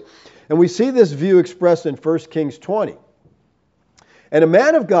territories. And we see this view expressed in 1 Kings 20. And a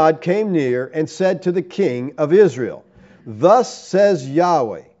man of God came near and said to the king of Israel, thus says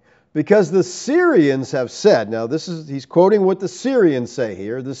Yahweh, because the Syrians have said, now he's quoting what the Syrians say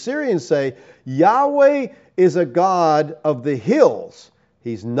here. The Syrians say, Yahweh is a God of the hills.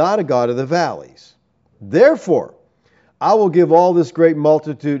 He's not a God of the valleys. Therefore, I will give all this great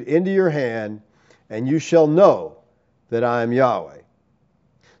multitude into your hand, and you shall know that I am Yahweh.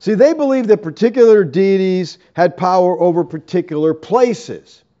 See, they believed that particular deities had power over particular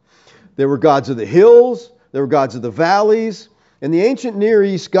places. There were gods of the hills, there were gods of the valleys. In the ancient Near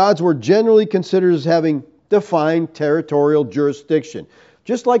East, gods were generally considered as having defined territorial jurisdiction,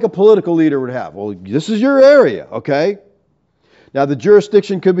 just like a political leader would have. Well, this is your area, okay? Now, the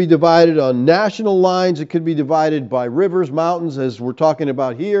jurisdiction could be divided on national lines. It could be divided by rivers, mountains, as we're talking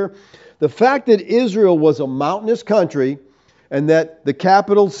about here. The fact that Israel was a mountainous country and that the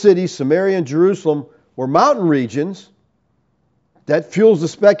capital cities, Samaria and Jerusalem, were mountain regions, that fuels the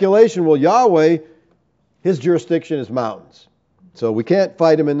speculation, well, Yahweh, his jurisdiction is mountains. So we can't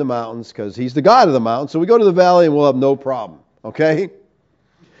fight him in the mountains because he's the God of the mountains. So we go to the valley and we'll have no problem. Okay?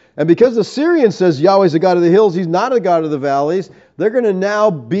 And because the Syrian says Yahweh's the God of the hills, he's not a God of the valleys, they're going to now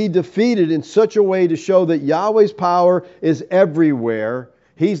be defeated in such a way to show that Yahweh's power is everywhere.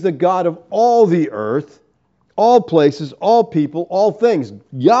 He's the God of all the earth, all places, all people, all things.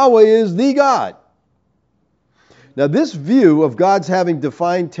 Yahweh is the God. Now this view of God's having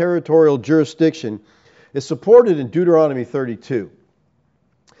defined territorial jurisdiction is supported in Deuteronomy 32.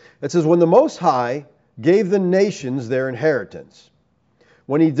 It says, when the Most High gave the nations their inheritance,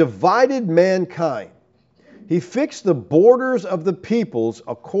 when he divided mankind, he fixed the borders of the peoples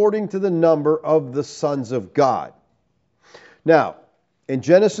according to the number of the sons of God. Now, in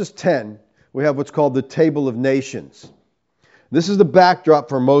Genesis 10, we have what's called the Table of Nations. This is the backdrop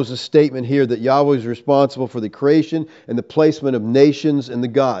for Moses' statement here that Yahweh is responsible for the creation and the placement of nations and the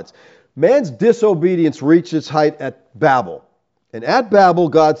gods. Man's disobedience reached its height at Babel. And at Babel,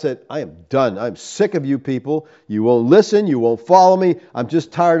 God said, I am done. I'm sick of you people. You won't listen. You won't follow me. I'm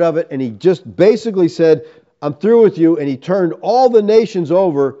just tired of it. And he just basically said, I'm through with you. And he turned all the nations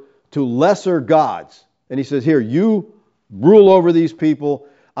over to lesser gods. And he says, here, you rule over these people.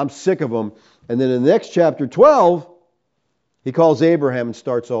 I'm sick of them. And then in the next chapter 12, he calls Abraham and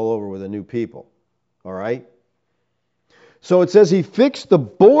starts all over with a new people. All right? So it says he fixed the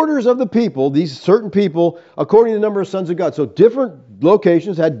borders of the people, these certain people, according to the number of sons of God. So different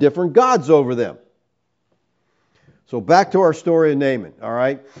locations had different gods over them. So back to our story of Naaman, all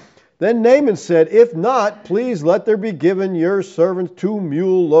right? Then Naaman said, if not, please let there be given your servants 2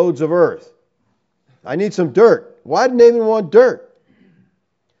 mule loads of earth. I need some dirt. Why did Naaman want dirt?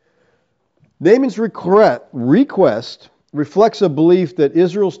 Naaman's request reflects a belief that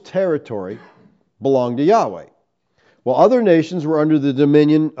Israel's territory belonged to Yahweh. while other nations were under the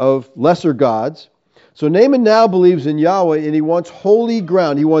dominion of lesser gods. So Naaman now believes in Yahweh, and he wants holy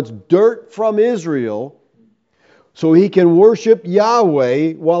ground. He wants dirt from Israel so he can worship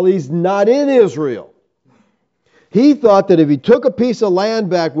Yahweh while he's not in Israel. He thought that if he took a piece of land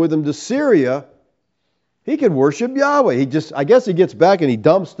back with him to Syria, he could worship Yahweh. I guess he gets back and he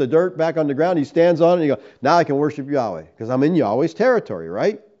dumps the dirt back on the ground. He stands on it and he goes, now I can worship Yahweh because I'm in Yahweh's territory,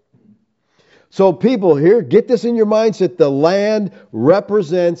 right? So people here, get this in your mindset. The land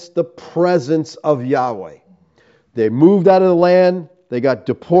represents the presence of Yahweh. They moved out of the land. They got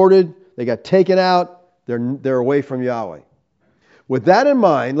deported. They got taken out. They're away from Yahweh. With that in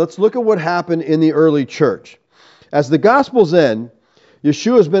mind, let's look at what happened in the early church. As the Gospels end,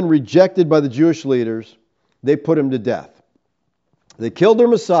 Yeshua has been rejected by the Jewish leaders. They put him to death. They killed their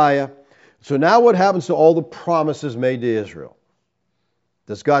Messiah. So now what happens to all the promises made to Israel?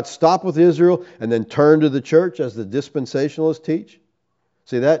 Does God stop with Israel and then turn to the church as the dispensationalists teach?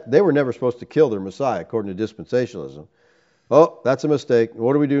 See, that they were never supposed to kill their Messiah according to dispensationalism. Oh, that's a mistake.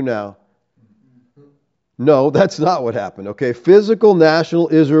 What do we do now? No, that's not what happened. Okay, physical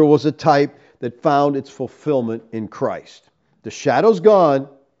national Israel was a type that found its fulfillment in Christ. The shadow's gone.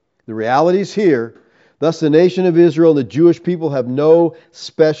 The reality's here. Thus, the nation of Israel and the Jewish people have no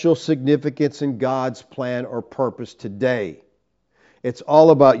special significance in God's plan or purpose today. It's all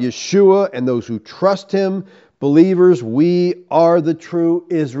about Yeshua and those who trust Him. Believers, we are the true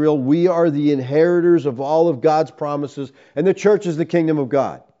Israel. We are the inheritors of all of God's promises, and the church is the kingdom of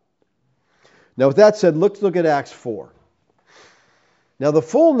God. Now, with that said, let's look at Acts 4. Now, the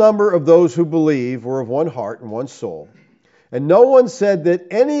full number of those who believe were of one heart and one soul, and no one said that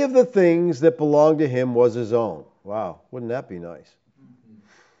any of the things that belonged to him was his own. Wow, wouldn't that be nice?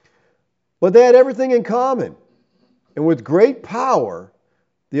 But they had everything in common. And with great power,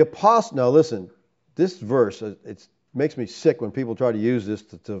 the apostles... Now listen, this verse, it makes me sick when people try to use this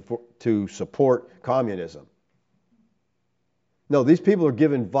to support communism. No, these people are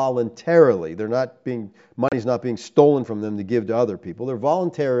given voluntarily. Money's not being stolen from them to give to other people. They're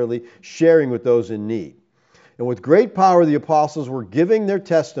voluntarily sharing with those in need. And with great power, the apostles were giving their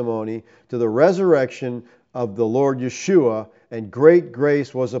testimony to the resurrection of the Lord Yeshua, and great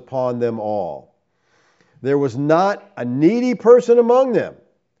grace was upon them all. There was not a needy person among them,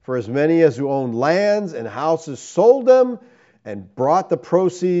 for as many as who owned lands and houses sold them and brought the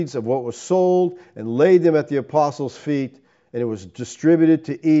proceeds of what was sold and laid them at the apostles' feet, and it was distributed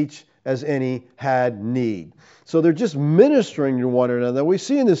to each as any had need. So they're just ministering to one another. We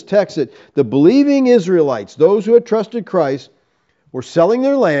see in this text that the believing Israelites, those who had trusted Christ, were selling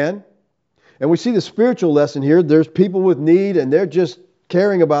their land. And we see the spiritual lesson here. There's people with need, and they're just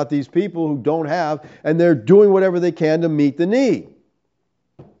caring about these people who don't have, and they're doing whatever they can to meet the need.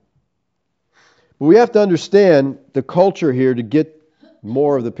 But we have to understand the culture here to get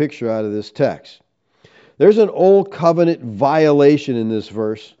more of the picture out of this text. There's an old covenant violation in this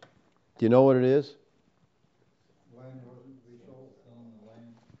verse. Do you know what it is?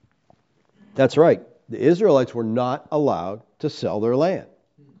 That's right. The Israelites were not allowed to sell their land.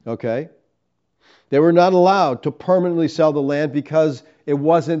 Okay? They were not allowed to permanently sell the land because it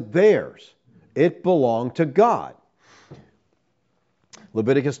wasn't theirs. It belonged to God.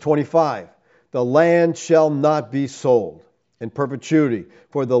 Leviticus 25. The land shall not be sold in perpetuity,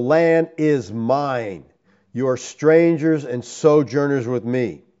 for the land is mine. You are strangers and sojourners with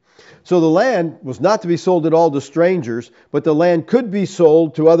me. So the land was not to be sold at all to strangers, but the land could be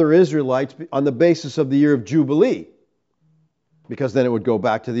sold to other Israelites on the basis of the year of Jubilee, because then it would go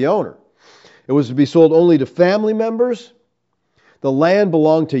back to the owner. It was to be sold only to family members. The land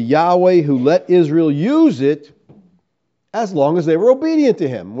belonged to Yahweh, who let Israel use it as long as they were obedient to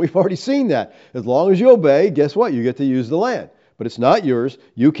Him. We've already seen that. As long as you obey, guess what? You get to use the land. But it's not yours.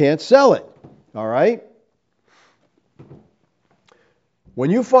 You can't sell it. All right? When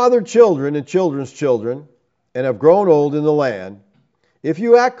you father children and children's children and have grown old in the land, if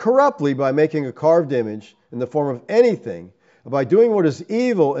you act corruptly by making a carved image in the form of anything, by doing what is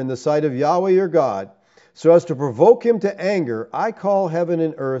evil in the sight of Yahweh your God, so as to provoke Him to anger, I call heaven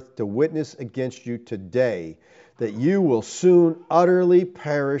and earth to witness against you today that you will soon utterly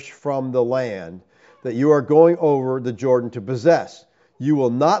perish from the land that you are going over the Jordan to possess. You will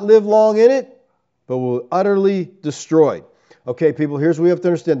not live long in it, but will utterly destroyed. Okay, people, here's what we have to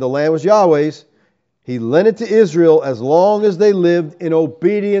understand. The land was Yahweh's. He lent it to Israel as long as they lived in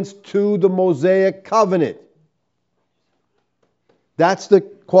obedience to the Mosaic covenant. That's the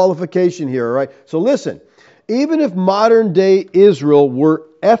qualification here, all right? So listen, even if modern day Israel were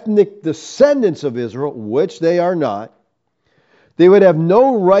ethnic descendants of Israel, which they are not, They would have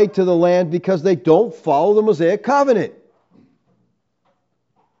no right to the land because they don't follow the Mosaic covenant.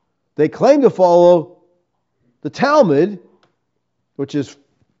 They claim to follow the Talmud, which is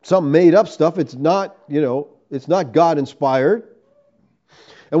some made up stuff. It's not, it's not God inspired.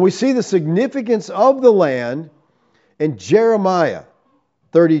 And we see the significance of the land in Jeremiah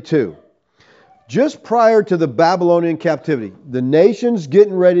 32. Just prior to the Babylonian captivity, the nation's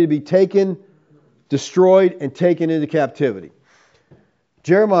getting ready to be taken, destroyed, and taken into captivity.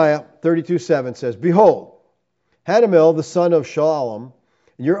 Jeremiah 32:7 says, "Behold, Hanamel, the son of Shallum,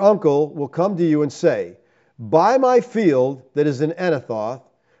 your uncle, will come to you and say, buy my field that is in Anathoth,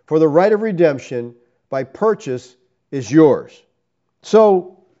 for the right of redemption by purchase is yours."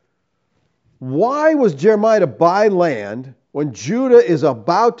 So, why was Jeremiah to buy land when Judah is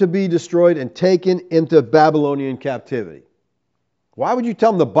about to be destroyed and taken into Babylonian captivity? Why would you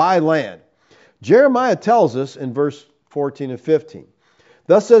tell him to buy land? Jeremiah tells us in verse 14 and 15,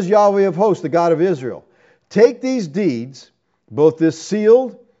 "Thus says Yahweh of hosts, the God of Israel, take these deeds, both this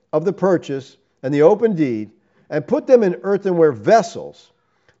sealed of the purchase and the open deed, and put them in earthenware vessels,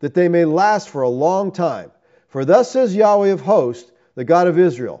 that they may last for a long time. For thus says Yahweh of hosts, the God of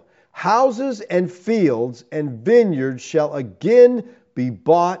Israel, houses and fields and vineyards shall again be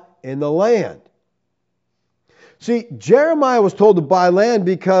bought in the land." See, Jeremiah was told to buy land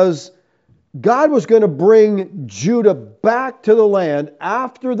because God was going to bring Judah back to the land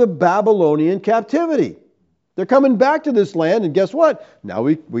after the Babylonian captivity. They're coming back to this land, and guess what? Now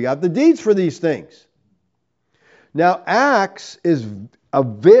we got the deeds for these things. Now, Acts is a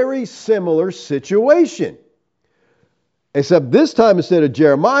very similar situation. Except this time, instead of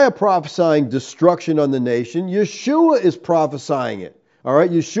Jeremiah prophesying destruction on the nation, Yeshua is prophesying it. All right,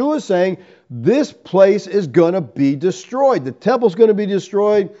 Yeshua is saying this place is going to be destroyed. The temple's going to be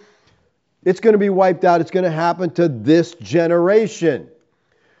destroyed. It's going to be wiped out. It's going to happen to this generation.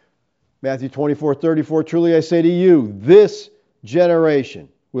 Matthew 24:34, "Truly I say to you, this generation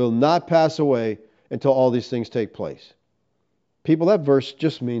will not pass away until all these things take place." People, that verse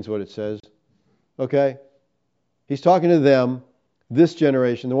just means what it says. Okay? He's talking to them, this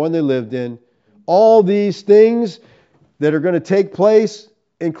generation, the one they lived in. All these things that are going to take place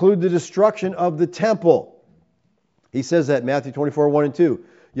include the destruction of the temple. He says that in Matthew 24:1 and 2.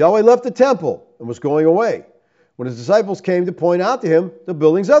 Yahweh left the temple and was going away, when his disciples came to point out to him the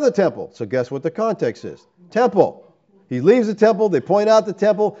buildings of the temple. So guess what the context is? Temple. He leaves the temple, they point out the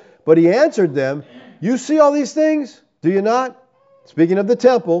temple, but he answered them, "You see all these things, do you not?" Speaking of the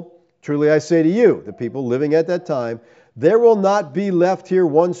temple, "Truly I say to you," the people living at that time, "there will not be left here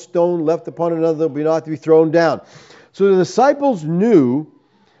one stone left upon another that will be not to be thrown down." So the disciples knew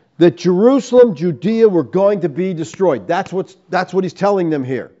that Jerusalem, Judea were going to be destroyed. That's what he's telling them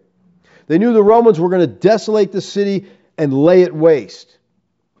here. They knew the Romans were going to desolate the city and lay it waste.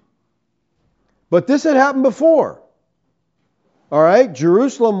 But this had happened before. All right,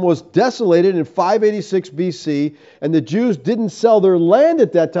 Jerusalem was desolated in 586 BC, and the Jews didn't sell their land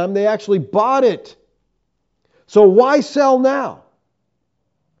at that time. They actually bought it. So why sell now?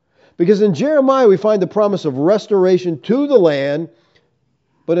 Because in Jeremiah we find the promise of restoration to the land,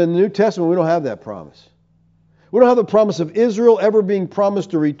 but in the New Testament we don't have that promise. We don't have the promise of Israel ever being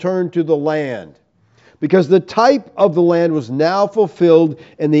promised to return to the land, because the type of the land was now fulfilled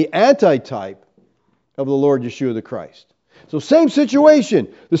in the antitype of the Lord Yeshua the Christ. So same situation.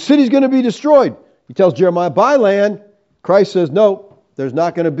 The city's going to be destroyed. He tells Jeremiah, buy land. Christ says, no, there's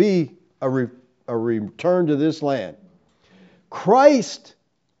not going to be a return to this land. Christ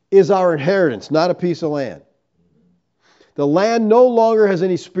is our inheritance, not a piece of land. The land no longer has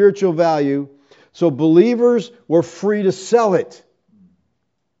any spiritual value, so believers were free to sell it.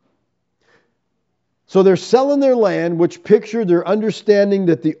 So they're selling their land, which pictured their understanding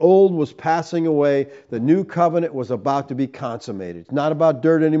that the old was passing away. The new covenant was about to be consummated. It's not about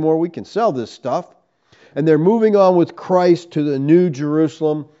dirt anymore. We can sell this stuff. And they're moving on with Christ to the new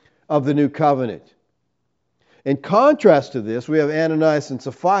Jerusalem of the new covenant. In contrast to this, we have Ananias and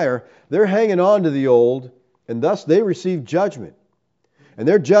Sapphira. They're hanging on to the old, and thus they receive judgment. And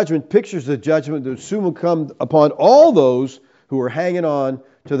their judgment pictures the judgment that soon will come upon all those who are hanging on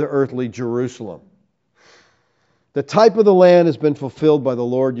to the earthly Jerusalem. The type of the land has been fulfilled by the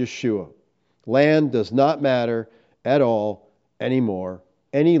Lord Yeshua. Land does not matter at all anymore.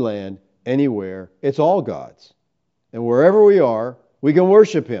 Any land, anywhere. It's all God's. And wherever we are, we can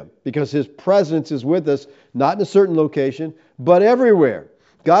worship Him because His presence is with us, not in a certain location, but everywhere.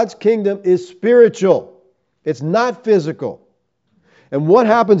 God's kingdom is spiritual. It's not physical. And what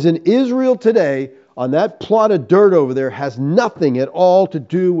happens in Israel today on that plot of dirt over there has nothing at all to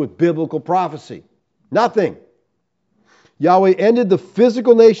do with biblical prophecy. Nothing. Yahweh ended the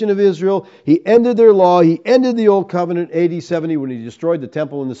physical nation of Israel. He ended their law. He ended the old covenant AD 70 when he destroyed the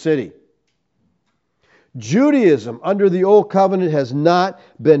temple and the city. Judaism under the old covenant has not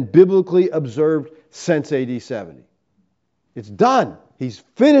been biblically observed since AD 70. It's done. He's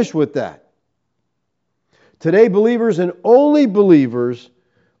finished with that. Today, believers and only believers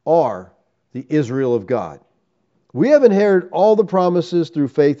are the Israel of God. We have inherited all the promises through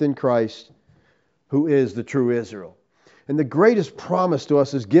faith in Christ, who is the true Israel. And the greatest promise to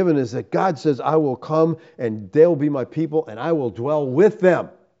us is given is that God says, I will come and they'll be my people and I will dwell with them.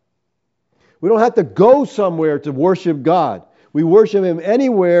 We don't have to go somewhere to worship God. We worship Him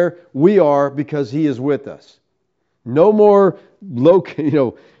anywhere we are because He is with us. No more one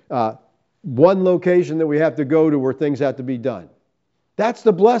location that we have to go to where things have to be done. That's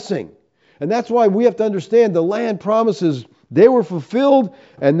the blessing. And that's why we have to understand the land promises, they were fulfilled,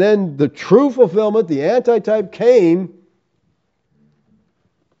 and then the true fulfillment, the antitype, came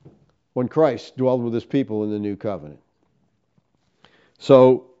when Christ dwelled with His people in the new covenant.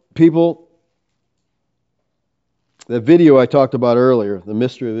 So, people, the video I talked about earlier, The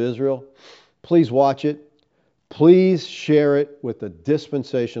Mystery of Israel, please watch it. Please share it with a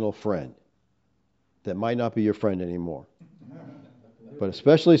dispensational friend that might not be your friend anymore. But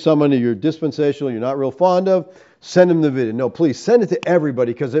especially someone you're dispensational, you're not real fond of, send them the video. No, please, send it to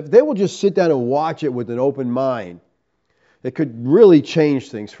everybody, because if they will just sit down and watch it with an open mind, it could really change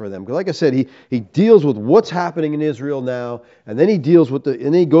things for them. Because like I said, he deals with what's happening in Israel now, and then he deals with and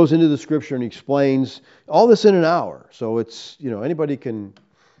then he goes into the Scripture and he explains all this in an hour. So it's, anybody can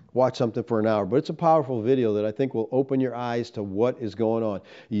watch something for an hour, but it's a powerful video that I think will open your eyes to what is going on.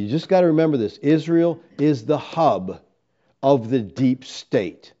 You just got to remember this: Israel is the hub of the deep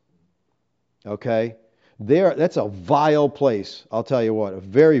state. Okay? That's a vile place. I'll tell you what, a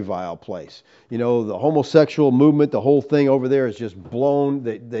very vile place. The homosexual movement, the whole thing over there is just blown.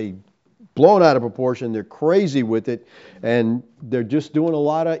 They blown out of proportion. They're crazy with it, and they're just doing a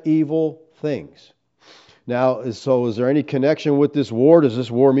lot of evil things. Now, so is there any connection with this war? Does this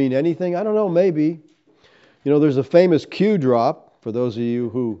war mean anything? I don't know, maybe. There's a famous Q drop, for those of you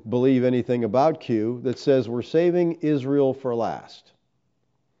who believe anything about Q, that says we're saving Israel for last.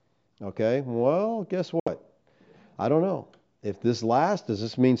 Okay, well, guess what? I don't know. If this lasts, does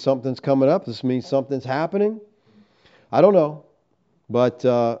this mean something's coming up? Does this mean something's happening? I don't know. But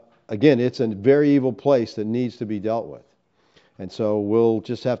again, it's a very evil place that needs to be dealt with. And so we'll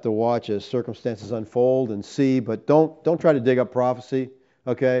just have to watch as circumstances unfold and see, but don't try to dig up prophecy,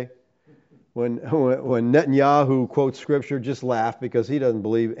 okay? When Netanyahu quotes Scripture, just laugh, because he doesn't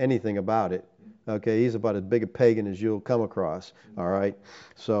believe anything about it. Okay, he's about as big a pagan as you'll come across, all right?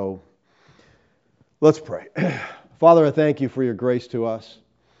 So let's pray. Father, I thank you for your grace to us.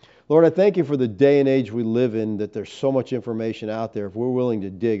 Lord, I thank you for the day and age we live in, that there's so much information out there. If we're willing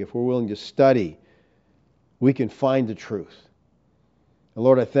to dig, if we're willing to study, we can find the truth. And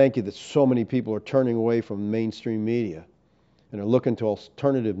Lord, I thank you that so many people are turning away from mainstream media and are looking to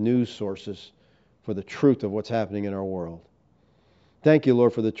alternative news sources for the truth of what's happening in our world. Thank you,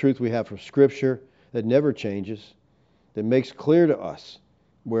 Lord, for the truth we have from Scripture that never changes, that makes clear to us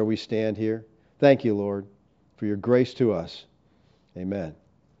where we stand here. Thank you, Lord, for your grace to us. Amen.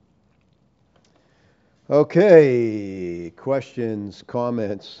 Okay, questions,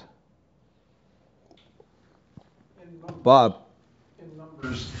 comments? Bob.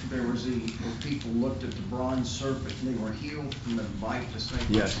 There was where people looked at the bronze serpent and they were healed from the bite the snake.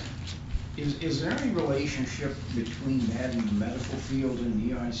 Yes. Is there any relationship between that and the medical field in the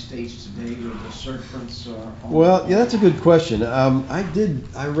United States today, where the serpents are? Well, yeah, that's a good question.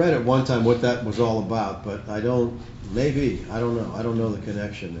 I read at one time what that was all about, but I don't know. I don't know the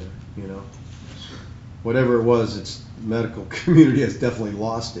connection there, Yes, sir. Whatever it was, its medical community has definitely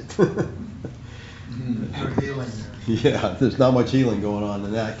lost it. Good healing there. Yeah, there's not much healing going on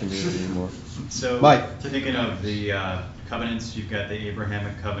in that community anymore. So, Mike. Thinking of the covenants, you've got the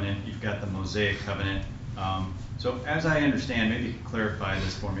Abrahamic covenant, you've got the Mosaic covenant. So, as I understand, maybe you can clarify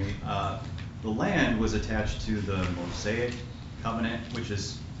this for me. The land was attached to the Mosaic covenant, which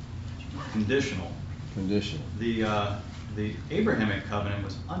is conditional. Conditional. The Abrahamic covenant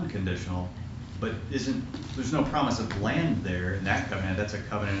was unconditional, but there's no promise of land there in that covenant. That's a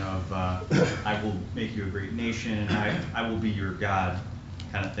covenant of I will make you a great nation, I will be your God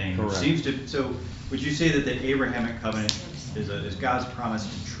kind of thing. Correct. So would you say that the Abrahamic covenant is God's promise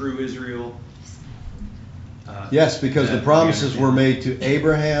to true Israel? Yes, because the promises were made to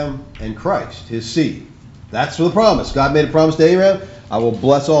Abraham and Christ, his seed. That's the promise. God made a promise to Abraham, I will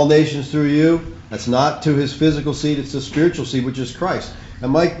bless all nations through you. That's not to his physical seed, it's the spiritual seed, which is Christ.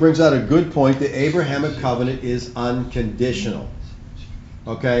 And Mike brings out a good point. The Abrahamic covenant is unconditional.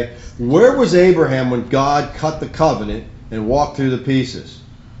 Okay? Where was Abraham when God cut the covenant and walked through the pieces?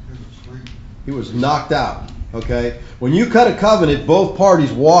 He was knocked out. Okay? When you cut a covenant, both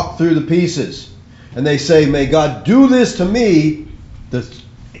parties walk through the pieces. And they say, may God do this to me, the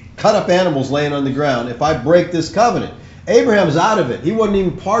cut up animals laying on the ground, if I break this covenant. Abraham's out of it. He wasn't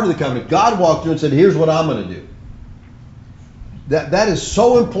even part of the covenant. God walked through and said, here's what I'm going to do. That is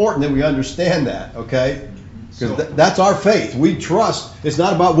so important that we understand that, okay? Because that's our faith. We trust. It's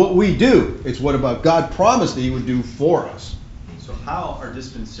not about what we do. It's what about God promised that He would do for us. So how are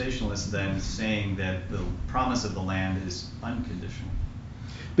dispensationalists then saying that the promise of the land is unconditional?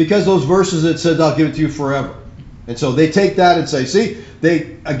 Because those verses that said, I'll give it to you forever. And so they take that and say, see,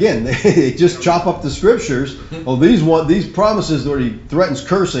 they just chop up the scriptures. Oh, these promises where He threatens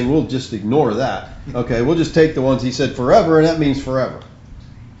cursing, we'll just ignore that. Okay, we'll just take the ones He said forever, and that means forever.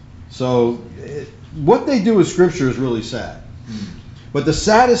 So what they do with scripture is really sad. But the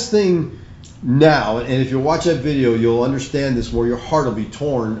saddest thing now, and if you watch that video, you'll understand this more. Your heart will be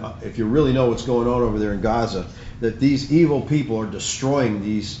torn if you really know what's going on over there in Gaza, that these evil people are destroying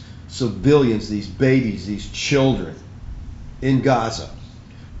these civilians, these babies, these children in Gaza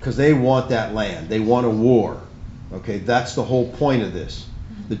because they want that land. They want a war. Okay, that's the whole point of this.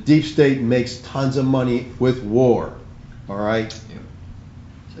 The deep state makes tons of money with war. All right?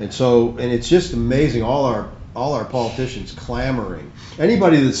 And it's just amazing, all our politicians clamoring.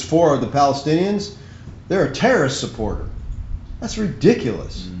 Anybody that's for the Palestinians, they're a terrorist supporter. That's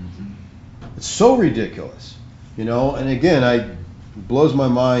ridiculous. It's so ridiculous. And again, it blows my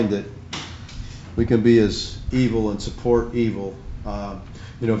mind that we can be as evil and support evil.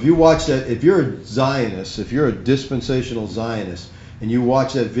 If you watch that, if you're a Zionist, if you're a dispensational Zionist, and you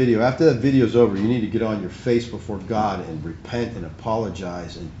watch that video, after that video's over, you need to get on your face before God and repent and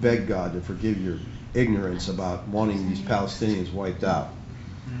apologize and beg God to forgive your ignorance about wanting these Palestinians wiped out.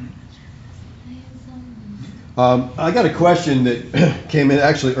 I got a question that came in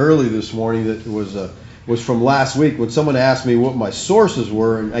actually early this morning that was from last week when someone asked me what my sources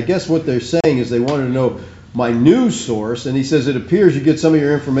were, and I guess what they're saying is they wanted to know my news source, and he says it appears you get some of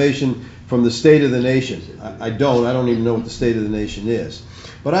your information from the State of the Nation. I don't even know what the State of the Nation is.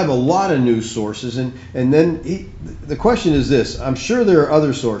 But I have a lot of news sources, and then the question is this. I'm sure there are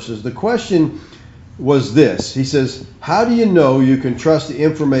other sources. The question was this. He says, how do you know you can trust the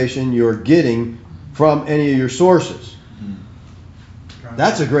information you're getting from any of your sources?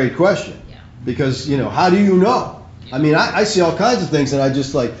 That's a great question. Because, how do you know? I mean, I see all kinds of things, and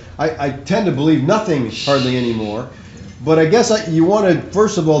I tend to believe nothing hardly anymore. But I guess you want to,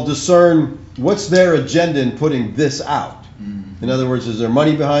 first of all, discern what's their agenda in putting this out. In other words, is there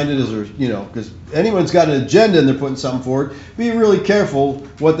money behind it? Is there, because anyone's got an agenda and they're putting something forward. Be really careful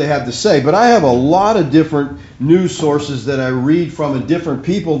what they have to say. But I have a lot of different news sources that I read from and different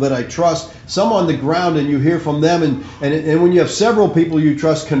people that I trust. Some on the ground, and you hear from them. And when you have several people you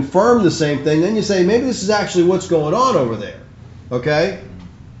trust confirm the same thing, then you say, maybe this is actually what's going on over there. Okay?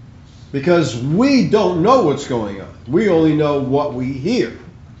 Because we don't know what's going on. We only know what we hear.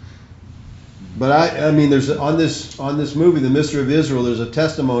 But I mean, there's on this movie, The Mystery of Israel, there's a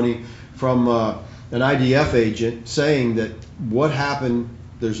testimony from an IDF agent saying that what happened,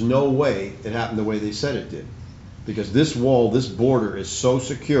 there's no way it happened the way they said it did. Because this wall, this border is so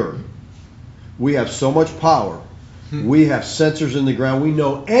secure. We have so much power. We have sensors in the ground. We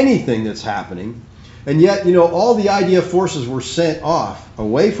know anything that's happening. And yet, all the IDF forces were sent off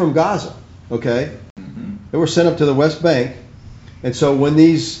away from Gaza. Okay? They were sent up to the West Bank. And so when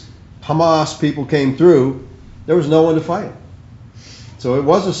these Hamas people came through, there was no one to fight them. So it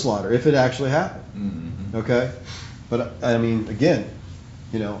was a slaughter if it actually happened. Okay? But I mean, again,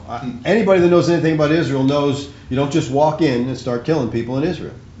 anybody that knows anything about Israel knows you don't just walk in and start killing people in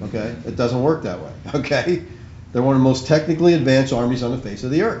Israel. Okay? It doesn't work that way. Okay? They're one of the most technically advanced armies on the face of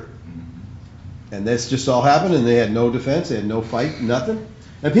the earth. And this just all happened, and they had no defense, they had no fight, nothing.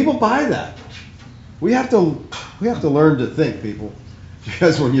 And people buy that. We have to learn to think, people.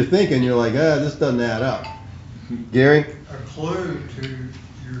 Because when you're thinking, you're like, this doesn't add up. Gary? A clue to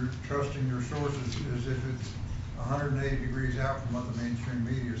your trusting your sources is if it's 180 degrees out from what the mainstream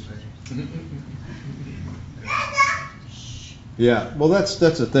media is saying. Yeah, well, that's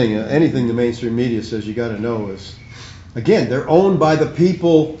the thing. Anything the mainstream media says, you got to know is, again, they're owned by the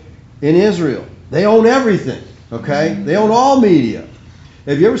people in Israel. They own everything, okay? They own all media.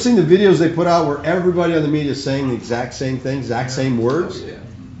 Have you ever seen the videos they put out where everybody on the media is saying the exact same thing, exact same words? Yeah.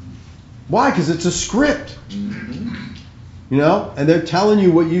 Why? Because it's a script. And they're telling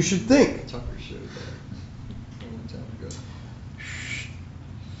you what you should think. Tucker showed that a long time ago.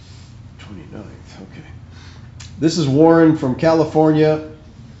 29th, okay. This is Warren from California.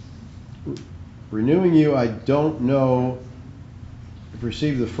 Renewing you, I don't know. I've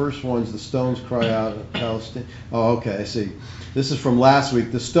received the first ones, the stones cry out. Palestine. Oh, okay, I see. This is from last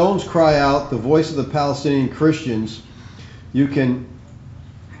week. The stones cry out, the voice of the Palestinian Christians. You can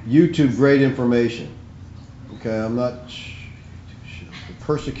YouTube great information. Okay, I'm not. The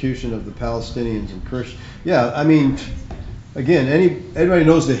persecution of the Palestinians and Christians. Yeah, I mean, again, anybody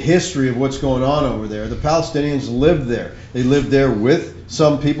knows the history of what's going on over there. The Palestinians lived there. They lived there with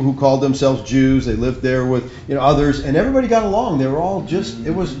some people who called themselves Jews. They lived there with others, and everybody got along. They were all just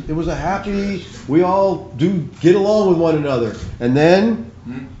it was a happy. We all do get along with one another. And then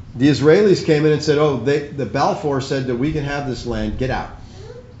the Israelis came in and said, "Oh, the Balfour said that we can have this land. Get out."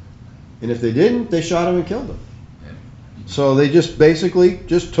 And if they didn't, they shot them and killed them. So they just basically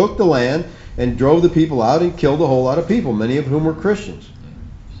just took the land and drove the people out and killed a whole lot of people, many of whom were Christians.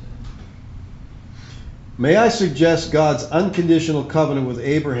 May I suggest God's unconditional covenant with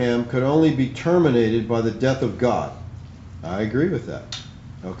Abraham could only be terminated by the death of God? I agree with that.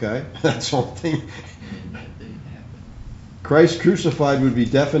 Okay? That's the whole thing. Christ crucified would be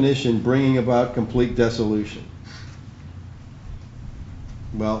definition bringing about complete dissolution.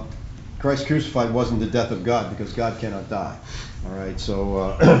 Well, Christ crucified wasn't the death of God because God cannot die. All right,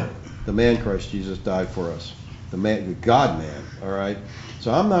 so the man Christ Jesus died for us. The God-man, all right?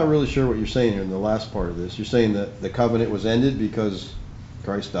 So I'm not really sure what you're saying here in the last part of this. You're saying that the covenant was ended because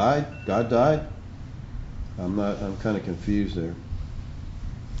Christ died? God died? I'm kind of confused there.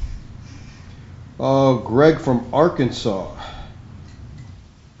 Oh, Greg from Arkansas.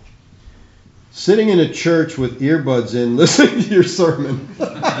 Sitting in a church with earbuds in, listening to your sermon.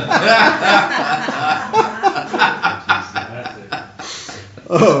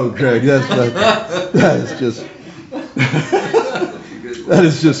 Oh, Greg, that is just that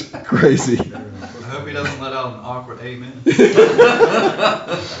is just crazy. I hope he doesn't let out an awkward amen.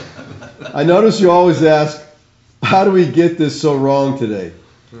 I notice you always ask, how do we get this so wrong today?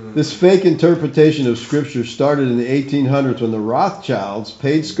 This fake interpretation of Scripture started in the 1800s when the Rothschilds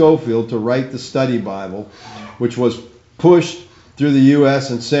paid Scofield to write the study Bible, which was pushed through the U.S.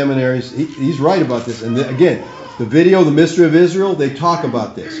 and seminaries. He's right about this. And again, the video, The Mystery of Israel, they talk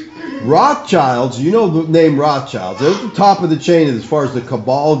about this. Rothschilds, you know the name Rothschilds. They're at the top of the chain as far as the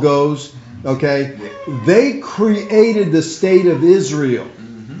cabal goes. Okay? They created the state of Israel.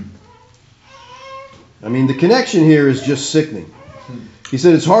 I mean, the connection here is just sickening. He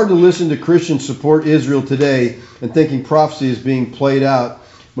said it's hard to listen to Christians support Israel today and thinking prophecy is being played out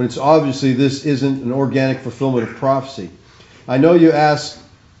when it's obviously this isn't an organic fulfillment of prophecy. I know you ask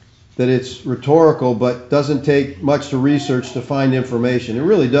that it's rhetorical, but doesn't take much to research to find information. It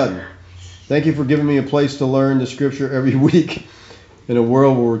really doesn't. Thank you for giving me a place to learn the Scripture every week in a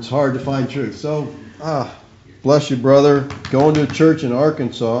world where it's hard to find truth. So, bless you, brother. Going to a church in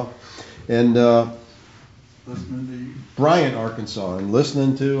Arkansas and Listening to you. Bryant, Arkansas, and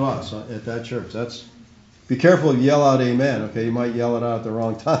listening to us at that church. Be careful if you yell out amen, okay? You might yell it out at the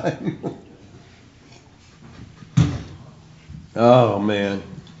wrong time. Oh, man.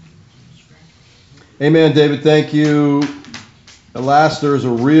 Amen, David. Thank you. Alas, there is a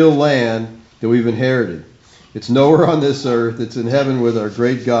real land that we've inherited. It's nowhere on this earth. It's in heaven with our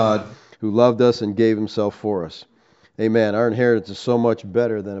great God who loved us and gave himself for us. Amen. Our inheritance is so much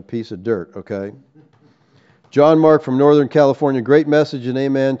better than a piece of dirt, okay? John Mark from Northern California, great message and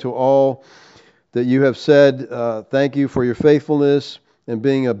amen to all that you have said. Thank you for your faithfulness and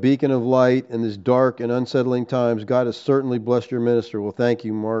being a beacon of light in these dark and unsettling times. God has certainly blessed your ministry. Well, thank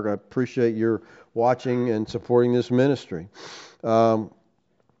you, Mark. I appreciate your watching and supporting this ministry.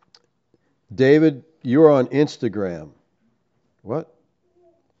 David, you're on Instagram. What?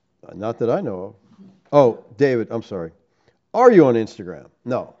 Not that I know of. Oh, David, I'm sorry. Are you on Instagram?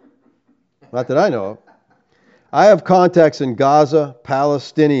 No. Not that I know of. I have contacts in Gaza,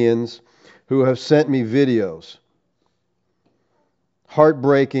 Palestinians, who have sent me videos.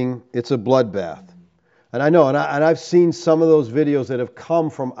 Heartbreaking. It's a bloodbath. And I know, and I've seen some of those videos that have come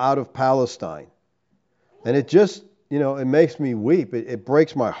from out of Palestine. And it just, it makes me weep. It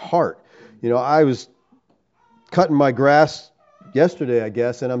breaks my heart. I was cutting my grass yesterday, I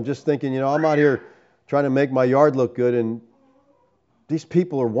guess, and I'm just thinking, I'm out here trying to make my yard look good, and these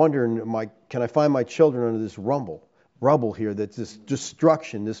people are wondering, can I find my children under this rubble here, that's this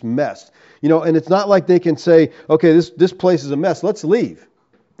destruction, this mess. And it's not like they can say, okay, this place is a mess, let's leave.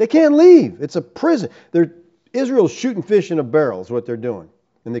 They can't leave. It's a prison. Israel's shooting fish in a barrel is what they're doing.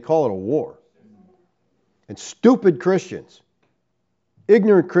 And they call it a war. And stupid Christians,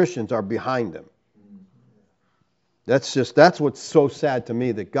 ignorant Christians are behind them. That's what's so sad to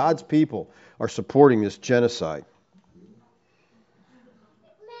me, that God's people are supporting this genocide.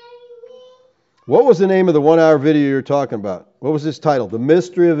 What was the name of the 1-hour video you were talking about? What was this title? The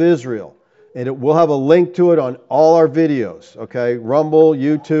Mystery of Israel. And we'll have a link to it on all our videos, okay? Rumble,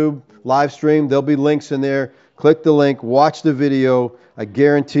 YouTube, live stream, there'll be links in there. Click the link, watch the video. I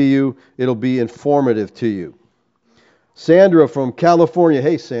guarantee you it'll be informative to you. Sandra from California.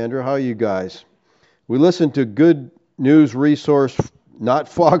 Hey, Sandra, how are you guys? We listened to Good News Resource, not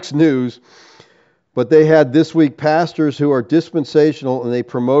Fox News, but they had this week pastors who are dispensational, and they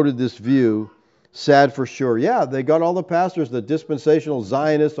promoted this view. Sad for sure. Yeah, they got all the pastors, the dispensational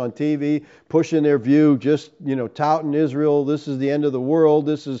Zionists on TV, pushing their view, just, touting Israel. This is the end of the world.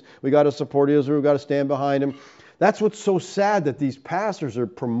 We got to support Israel. We got to stand behind him. That's what's so sad, that these pastors are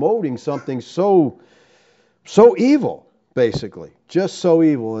promoting something so evil, basically. Just so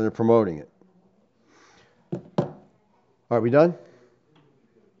evil, and they're promoting it. Are we done?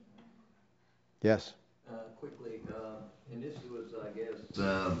 Yes. Quickly, and this was, I guess,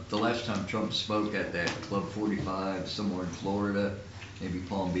 the last time Trump spoke at that Club 45 somewhere in Florida, maybe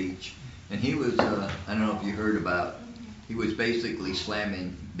Palm Beach, and he was, I don't know if you heard about, he was basically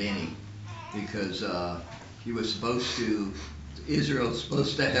slamming Benny because Israel's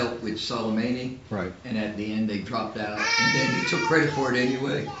supposed to help with Soleimani, right? And at the end they dropped out, and then he took credit for it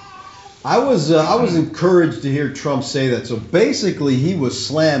anyway. I was encouraged to hear Trump say that. So basically, he was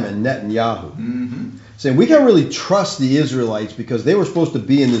slamming Netanyahu, saying we can't really trust the Israelites because they were supposed to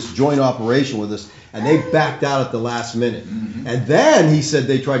be in this joint operation with us, and they backed out at the last minute. And then he said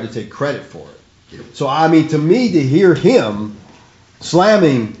they tried to take credit for it. Yep. So I mean, to me, to hear him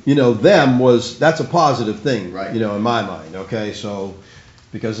slamming, that's a positive thing, right? In my mind. Okay, so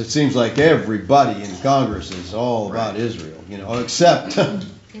because it seems like everybody in Congress is all about Israel, except.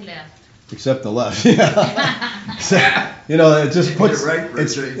 Except the left, yeah. It just puts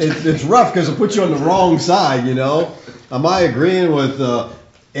it's rough because it puts you on the wrong side, Am I agreeing with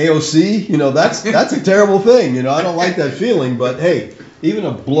AOC? That's a terrible thing, I don't like that feeling, but hey, even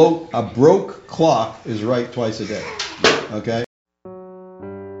a broke clock is right twice a day, okay?